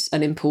serious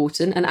and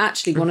important. And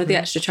actually one of the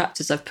extra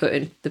chapters I've put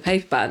in the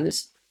paperback,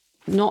 and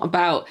not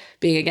about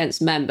being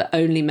against men, but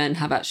only men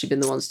have actually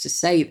been the ones to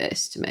say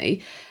this to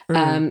me,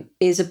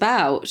 is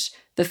about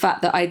the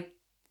fact that I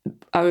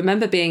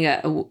remember being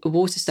at a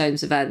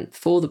Waterstones event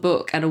for the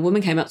book, and a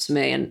woman came up to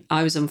me, and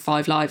I was on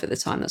 5 Live at the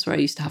time. That's where I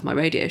used to have my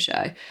radio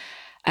show.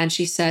 And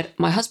she said,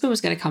 my husband was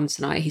going to come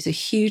tonight. He's a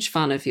huge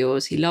fan of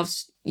yours. He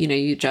loves,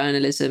 your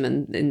journalism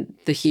and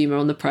the humour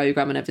on the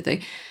programme and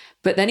everything.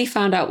 But then he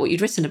found out what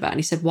you'd written about, and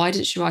he said, why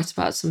didn't you write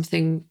about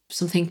something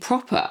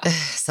proper?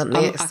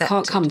 Something I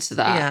can't come to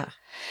that. Yeah.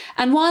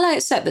 And while I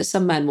accept that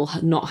some men will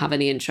not have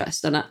any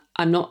interest, and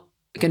I'm not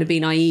going to be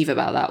naive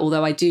about that,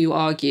 although I do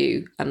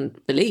argue and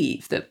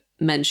believe that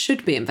men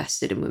should be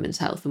invested in women's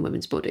health and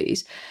women's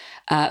bodies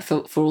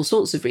for all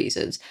sorts of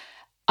reasons,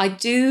 I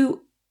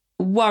do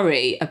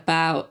worry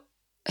about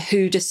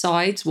who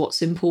decides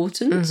what's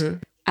important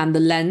and the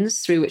lens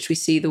through which we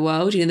see the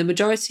world. The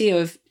majority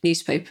of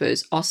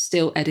newspapers are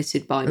still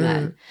edited by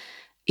men.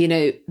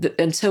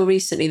 Until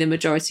recently, the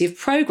majority of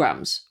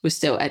programmes were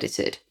still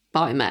edited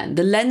by men.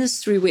 The lens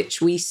through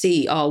which we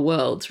see our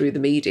world through the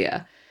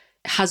media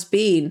has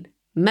been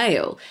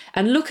male.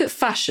 And look at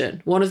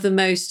fashion. One of the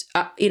most,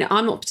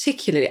 I'm not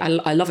particularly,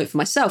 I love it for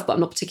myself, but I'm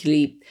not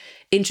particularly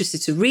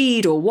interested to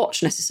read or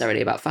watch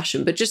necessarily about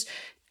fashion, but just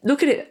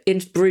look at it in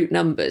brute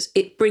numbers.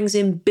 It brings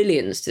in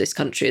billions to this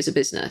country as a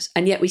business.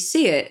 And yet we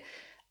see it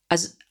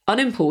as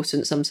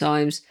unimportant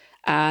sometimes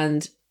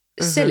and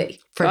silly,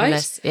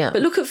 frivolous, right? Yeah.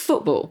 But look at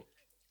football.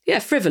 Yeah,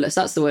 frivolous,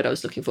 that's the word I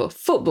was looking for.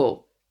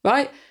 Football,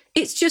 right?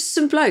 It's just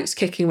some blokes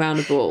kicking around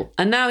a ball.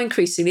 And now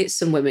increasingly it's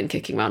some women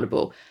kicking around a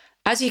ball.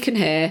 As you can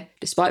hear,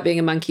 despite being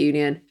a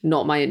Mancunian,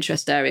 not my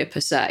interest area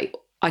per se.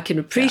 I can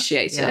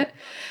appreciate it.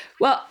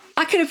 Well,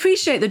 I can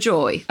appreciate the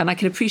joy and I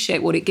can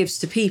appreciate what it gives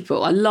to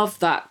people. I love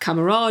that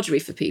camaraderie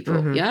for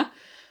people, yeah?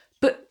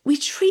 But we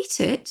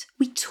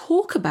we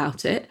talk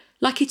about it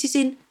like it is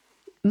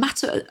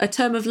a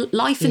term of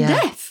life and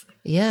death.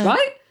 Yeah.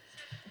 Right?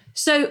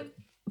 So,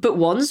 but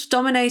one's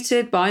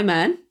dominated by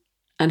men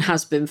and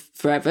has been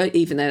forever,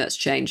 even though that's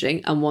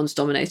changing, and one's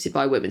dominated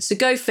by women. So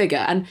go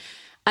figure.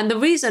 And the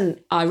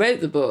reason I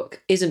wrote the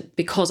book isn't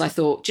because I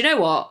thought, do you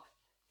know what?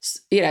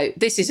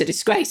 This is a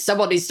disgrace.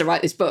 Someone needs to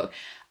write this book.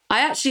 I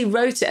actually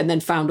wrote it and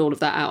then found all of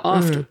that out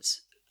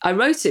afterwards. I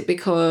wrote it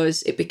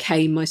because it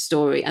became my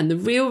story. And the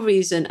real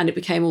reason, and it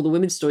became all the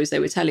women's stories they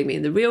were telling me.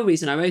 And the real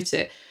reason I wrote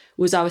it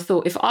was I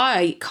thought, if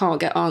I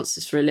can't get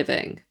answers for a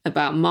living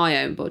about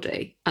my own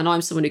body, and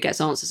I'm someone who gets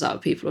answers out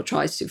of people or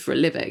tries to for a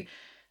living,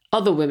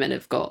 other women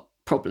have got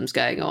problems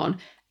going on.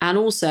 And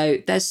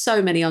also, there's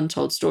so many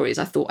untold stories.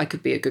 I thought I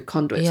could be a good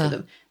conduit for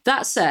them.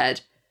 That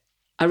said,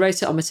 I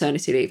wrote it on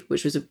maternity leave,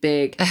 which was a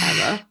big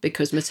error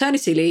because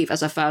maternity leave,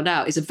 as I found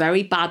out, is a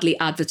very badly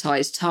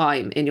advertised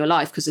time in your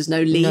life because there's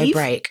no leave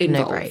involved.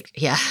 No break.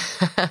 Yeah.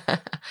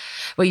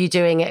 Were you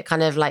doing it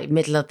kind of like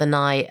middle of the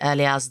night,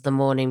 early hours of the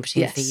morning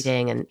between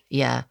feeding and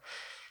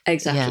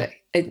Exactly.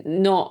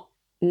 Not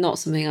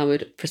something I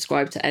would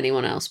prescribe to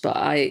anyone else, but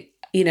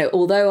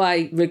although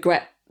I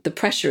regret the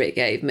pressure it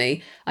gave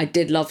me, I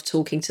did love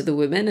talking to the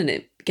women and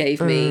it gave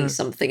me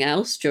something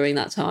else during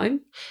that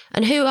time.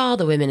 And who are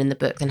the women in the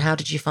book and how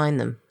did you find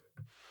them?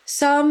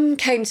 Some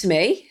came to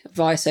me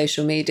via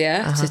social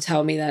media to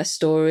tell me their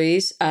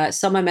stories.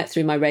 Some I met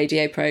through my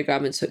radio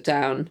programme and took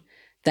down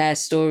their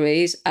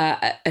stories.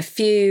 A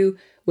few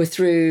were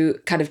through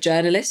kind of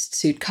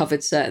journalists who'd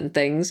covered certain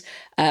things.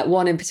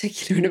 One in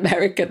particular in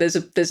America, there's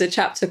a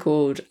chapter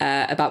called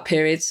about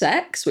period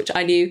sex, which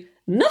I knew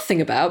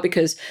nothing about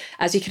because,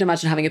 as you can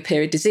imagine, having a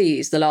period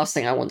disease, the last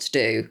thing I want to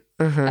do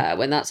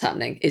when that's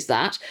happening is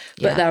that.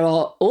 But there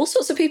are all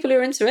sorts of people who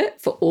are into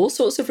it for all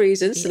sorts of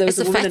reasons. So there was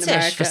it's a woman fetish in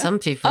America for some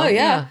people. Oh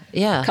yeah.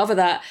 Cover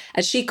that.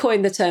 And she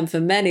coined the term,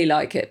 for many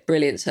like it,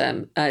 brilliant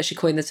term. She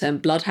coined the term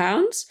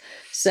bloodhounds.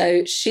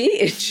 So she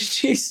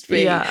introduced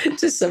me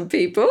to some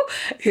people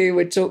who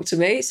would talk to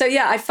me. So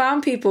I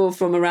found people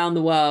from around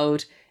the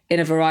world in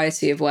a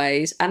variety of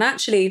ways. And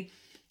actually,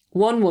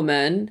 one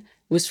woman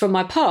was from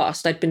my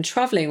past. I'd been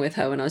travelling with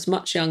her when I was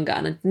much younger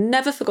and I'd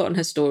never forgotten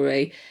her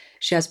story.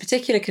 She has a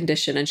particular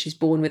condition and she's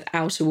born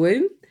without a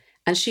womb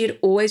and she had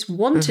always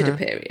wanted a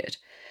period.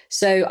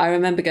 So I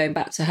remember going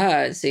back to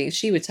her and seeing if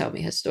she would tell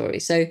me her story.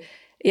 So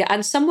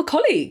and some were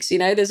colleagues,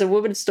 there's a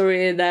woman's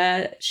story in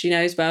there. She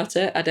knows about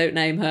it. I don't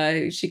name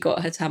her. She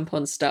got her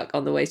tampon stuck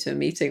on the way to a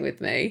meeting with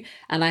me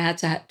and I had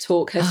to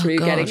talk her through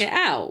getting it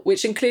out,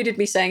 which included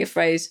me saying a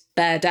phrase,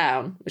 bear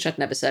down, which I'd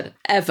never said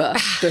ever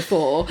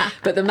before.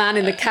 But the man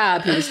in the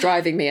cab who was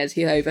driving me as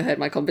he overheard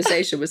my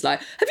conversation was like,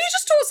 have you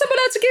just taught someone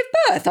how to give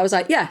birth? I was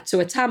like, yeah, to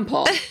a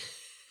tampon.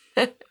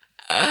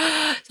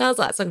 Sounds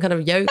like some kind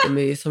of yoga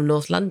move from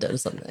North London or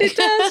something. It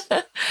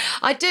does.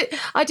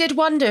 I did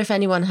wonder if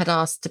anyone had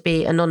asked to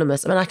be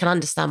anonymous. I mean, I can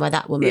understand why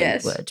that woman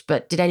would,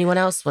 but did anyone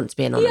else want to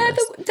be anonymous?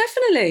 Yeah,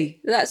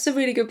 definitely. That's a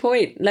really good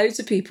point. Loads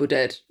of people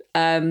did.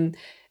 There's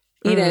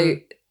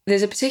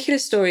a particular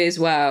story as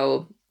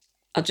well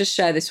I'll just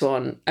share this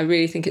one. I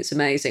really think it's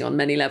amazing on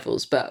many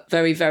levels, but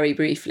very, very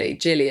briefly,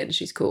 Gillian,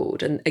 she's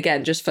called. And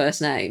again, just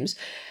first names.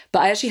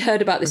 But I actually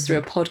heard about this through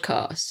a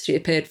podcast. She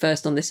appeared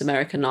first on This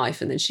American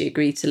Life, and then she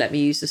agreed to let me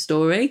use the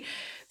story.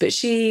 But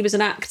she was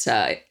an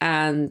actor,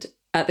 and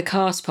at the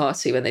cast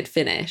party when they'd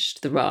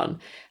finished the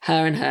run,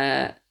 her and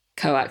her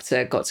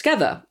co-actor got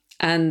together,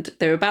 and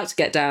they were about to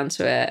get down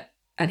to it,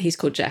 and he's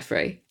called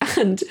Jeffrey.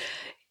 And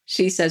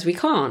she says, we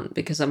can't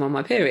because I'm on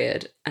my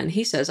period. And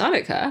he says, I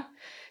don't care.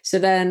 So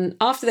then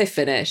after they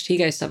finished, he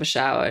goes to have a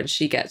shower and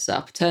she gets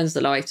up, turns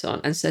the light on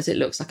and says it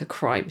looks like a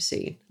crime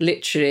scene.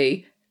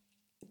 Literally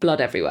blood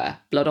everywhere,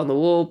 blood on the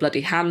wall,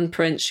 bloody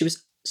handprints. She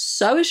was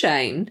so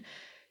ashamed.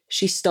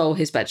 She stole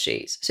his bed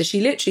sheets. So she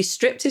literally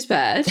stripped his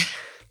bed,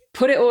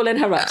 put it all in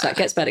her rucksack,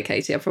 gets better,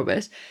 Katie, I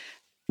promise,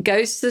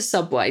 goes to the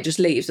subway, just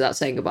leaves without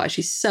saying goodbye.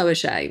 She's so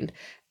ashamed.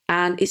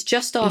 And it's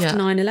just after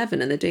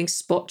 9/11 and they're doing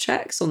spot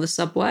checks on the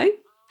subway.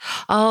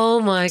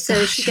 Oh my God.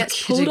 So she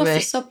gets pulled off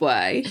the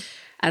subway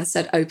and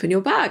said, open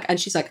your bag. And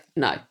she's like,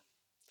 no.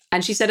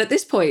 And she said at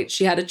this point,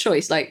 she had a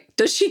choice. Like,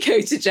 does she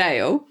go to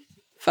jail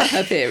for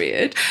her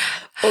period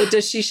or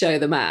does she show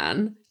the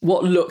man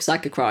what looks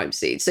like a crime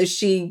scene? So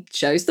she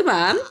shows the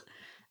man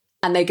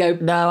and they go,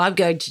 no, I'm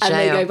going to jail. And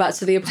they go back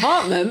to the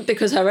apartment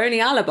because her only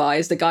alibi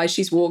is the guy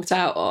she's walked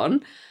out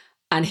on.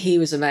 And he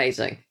was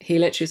amazing. He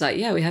literally was like,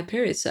 yeah, we had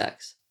period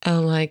sex.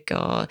 Oh my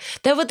God.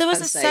 There was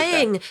a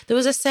saying. There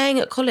was a saying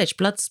at college,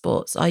 blood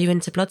sports. Are you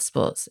into blood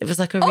sports? It was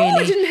like a really... Oh,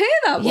 I didn't hear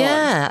that one.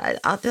 Yeah.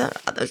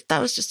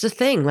 That was just a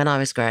thing when I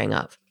was growing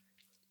up.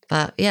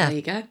 But yeah. There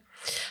you go.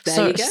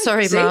 There you go.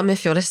 Sorry, Mum,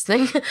 if you're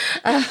listening.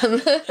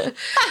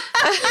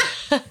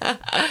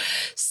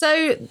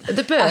 So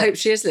the book... I hope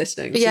she is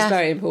listening. She's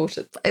very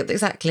important.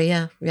 Exactly,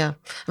 yeah. I mean,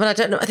 I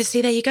don't know.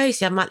 See, there you go.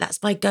 See, I'm like,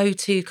 that's my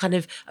go-to kind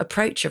of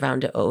approach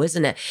around it all,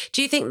 isn't it?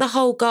 Do you think the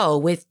whole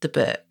goal with the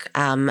book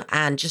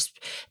and just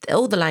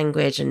all the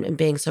language and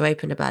being so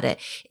open about it,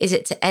 is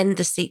it to end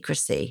the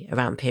secrecy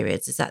around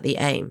periods? Is that the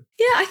aim?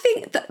 Yeah, I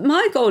think that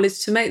my goal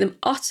is to make them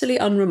utterly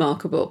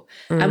unremarkable.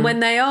 And when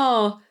they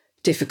are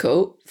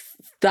difficult,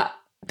 that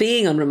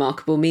being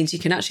unremarkable means you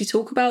can actually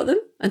talk about them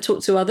and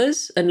talk to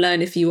others and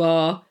learn if you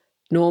are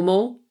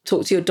normal,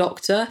 talk to your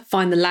doctor,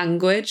 find the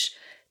language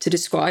to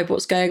describe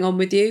what's going on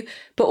with you,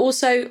 but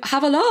also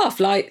have a laugh,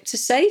 like to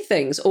say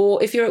things.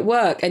 Or if you're at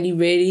work and you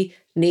really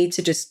need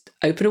to just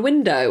open a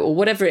window or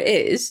whatever it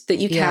is that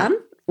you can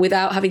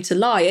without having to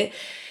lie.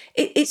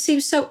 It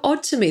seems so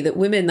odd to me that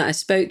women that I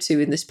spoke to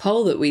in this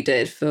poll that we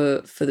did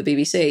for the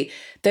BBC,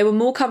 they were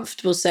more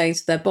comfortable saying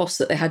to their boss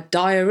that they had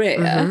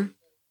diarrhea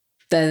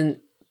than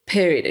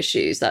period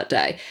issues that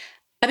day.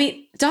 I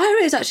mean,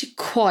 diarrhea is actually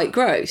quite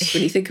gross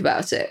when you think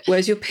about it.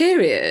 Whereas your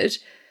period,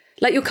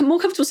 like you're more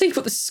comfortable saying you've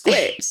got the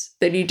squits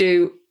than you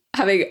do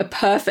having a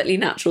perfectly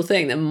natural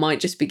thing that might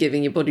just be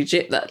giving your body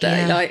jip that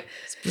day. Yeah, like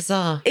it's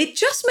bizarre. It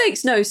just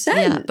makes no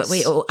sense. Yeah, but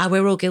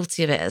we're all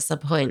guilty of it at some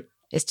point.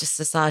 It's just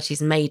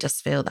society's made us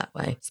feel that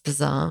way. It's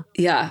bizarre.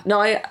 Yeah.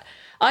 No,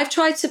 I've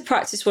tried to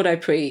practice what I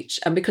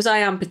preach. And because I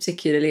am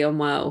particularly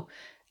unwell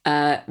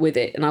with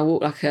it, and I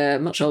walk like a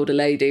much older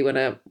lady when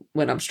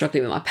I'm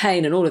struggling with my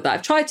pain and all of that,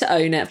 I've tried to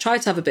own it. I've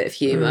tried to have a bit of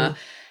humour.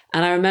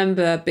 And I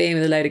remember being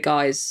with a load of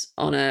guys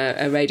on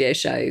a radio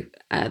show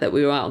that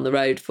we were out on the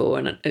road for,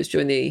 and it was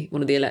during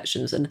one of the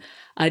elections. And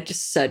I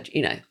just said,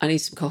 I need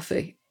some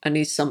coffee. I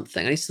need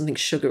something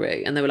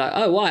sugary. And they were like,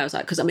 oh, why? I was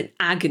like, because I'm in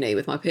agony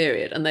with my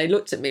period. And they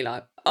looked at me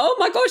like, oh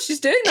my God, she's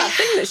doing that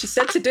thing that she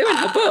said to do in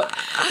her book.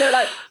 They were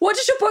like, what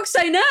does your book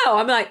say now?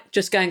 I'm like,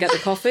 just go and get the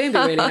coffee and be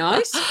really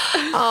nice.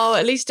 Oh,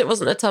 at least it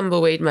wasn't a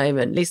tumbleweed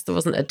moment. At least there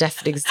wasn't a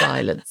deafening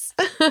silence.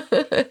 Well,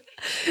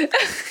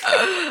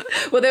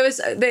 there was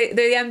the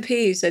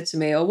MP who said to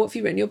me, oh, what have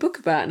you written your book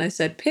about? And I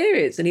said,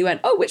 periods. And he went,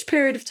 oh, which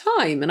period of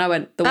time? And I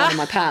went, the one in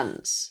my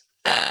pants.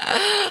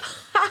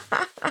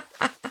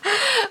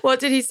 What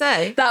did he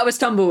say? That was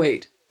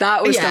tumbleweed.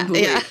 Tumbleweed.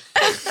 Yeah.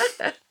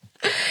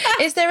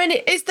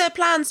 Is there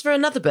plans for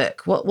another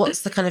book?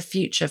 What's the kind of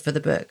future for the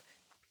book?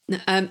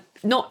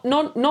 Not.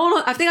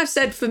 I think I've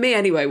said for me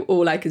anyway.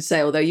 All I can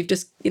say, although you've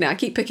just, I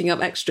keep picking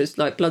up extras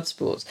like blood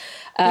sports.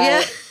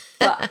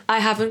 But I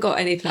haven't got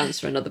any plans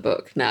for another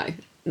book. No,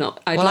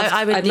 not.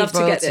 I would love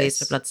to get this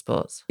for blood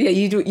sports. Yeah,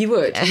 you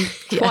would.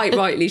 You quite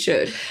rightly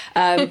should.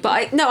 But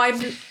I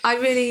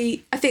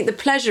think the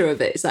pleasure of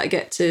it is that I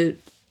get to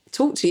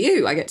talk to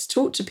you. I get to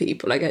talk to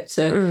people. I get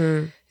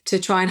to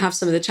try and have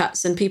some of the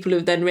chats, and people who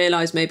then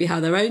realise maybe how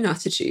their own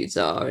attitudes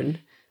are and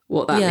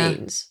what that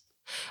means.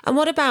 And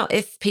what about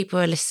if people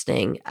are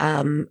listening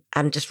and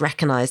just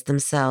recognise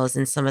themselves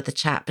in some of the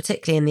chat,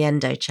 particularly in the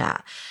endo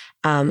chat,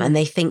 and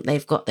they think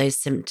they've got those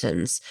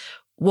symptoms?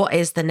 What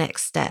is the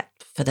next step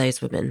for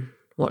those women?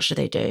 What should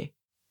they do?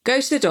 Go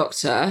to the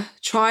doctor,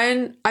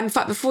 in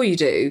fact, before you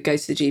do, go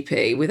to the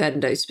GP with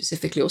endo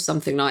specifically or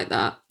something like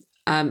that.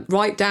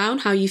 Write down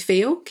how you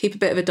feel, keep a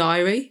bit of a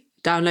diary,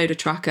 download a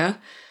tracker.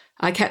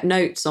 I kept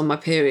notes on my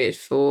period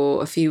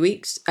for a few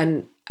weeks,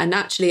 and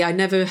actually I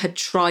never had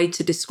tried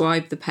to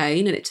describe the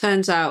pain, and it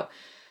turns out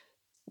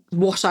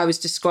what I was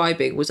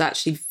describing was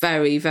actually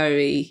very,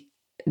 very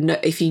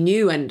if you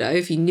knew endo,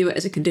 if you knew it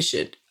as a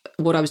condition,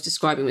 what I was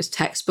describing was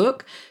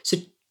textbook. So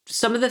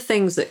some of the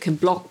things that can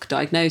block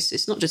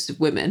diagnosis, not just of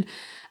women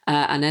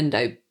and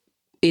endo,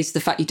 is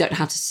the fact you don't know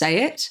how to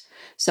say it.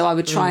 So I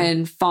would try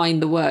and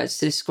find the words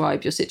to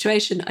describe your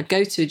situation. I'd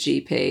go to a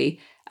GP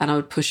and I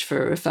would push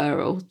for a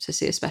referral to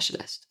see a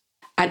specialist.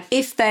 And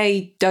if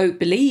they don't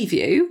believe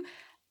you,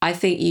 I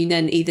think you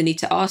then either need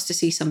to ask to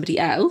see somebody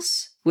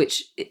else,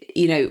 which,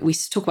 you know, we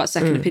talk about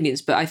second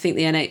opinions, but I think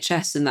the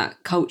NHS and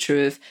that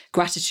culture of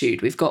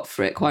gratitude we've got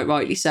for it, quite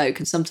rightly so,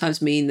 can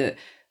sometimes mean that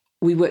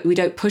we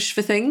don't push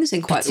for things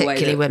in quite the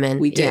way that women.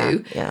 We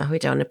do. Yeah, we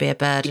don't want to be a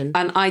burden.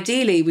 And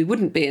ideally, we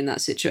wouldn't be in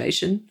that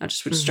situation. I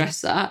just would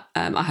stress that.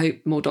 I hope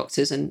more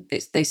doctors, and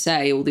they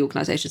say, all the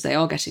organisations, they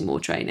are getting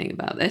more training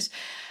about this.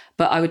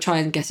 But I would try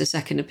and get a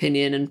second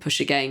opinion and push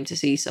again to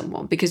see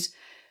someone, because,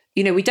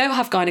 you know, we don't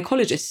have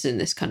gynecologists in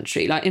this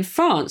country. Like in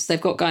France,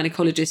 they've got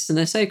gynecologists and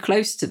they're so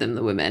close to them,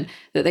 the women,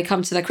 that they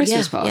come to their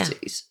Christmas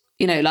parties.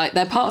 You know, like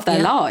they're part of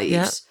their lives.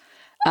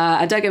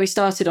 Yeah. And don't get me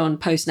started on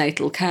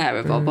postnatal care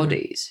of our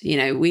bodies. You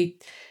know, we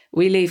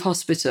leave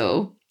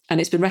hospital, and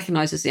it's been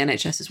recognised as the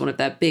NHS as one of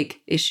their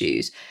big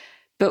issues,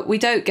 but we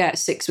don't get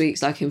 6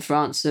 weeks like in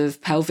France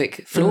of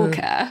pelvic floor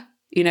care.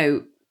 You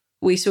know,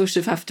 we sort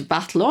of have to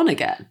battle on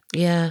again.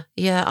 Yeah.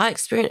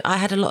 I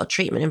had a lot of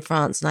treatment in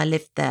France, and I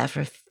lived there for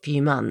a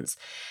few months.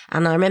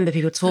 And I remember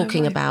people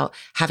talking about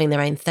having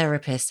their own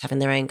therapist, having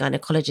their own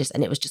gynecologist,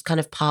 and it was just kind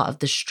of part of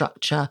the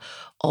structure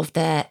of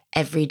their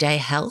everyday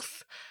health.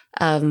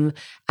 And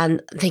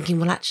thinking,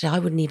 well, actually, I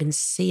wouldn't even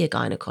see a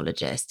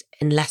gynecologist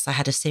unless I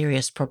had a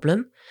serious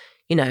problem.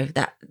 You know,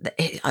 that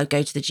I'd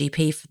go to the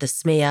GP for the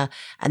smear,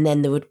 and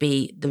then there would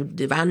be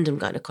the random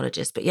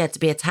gynecologist. But yeah, to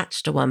be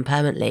attached to one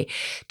permanently,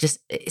 just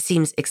it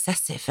seems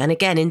excessive. And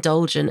again,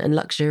 indulgent and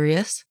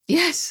luxurious.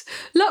 Yes,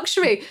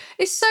 luxury.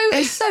 It's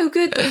so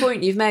good, the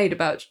point you've made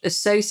about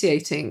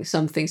associating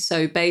something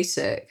so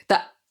basic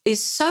that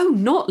is so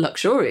not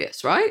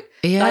luxurious, right?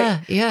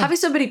 Yeah. Having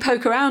somebody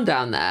poke around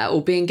down there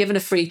or being given a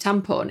free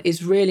tampon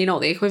is really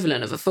not the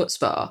equivalent of a foot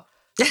spa.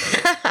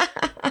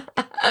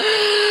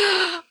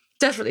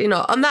 Definitely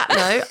not. On that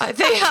note, I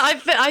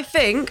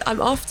think I'm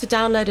off to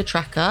download a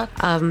tracker.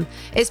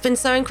 It's been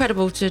so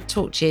incredible to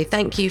talk to you.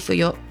 Thank you for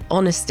your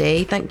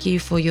honesty. Thank you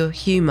for your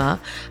humour.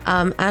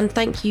 And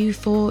thank you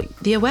for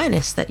the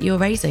awareness that you're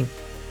raising.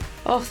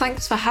 Oh,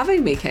 thanks for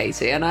having me,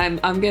 Katie. And I'm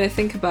going to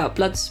think about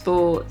blood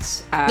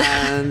sports,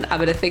 and I'm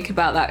going to think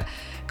about that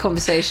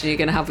conversation you're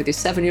going to have with your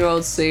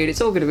 7-year-old soon. It's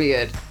all going to be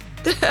good.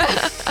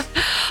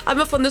 I'm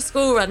off on the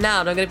school run now,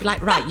 and I'm going to be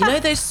like, right, you know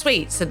those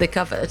sweets in the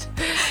cupboard?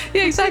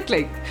 Yeah,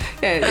 exactly.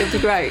 Yeah, it'll be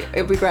great.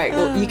 It'll be great.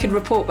 Well, you can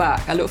report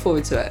back. I look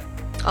forward to it.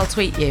 I'll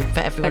tweet you for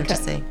everyone to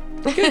see.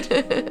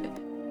 Good.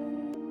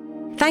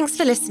 Thanks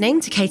for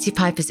listening to Katie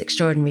Piper's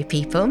Extraordinary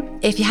People.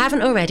 If you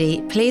haven't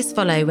already, please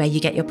follow where you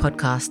get your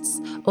podcasts.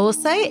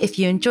 Also, if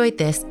you enjoyed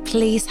this,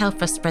 please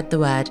help us spread the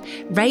word.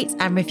 Rate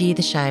and review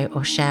the show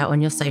or share on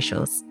your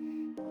socials.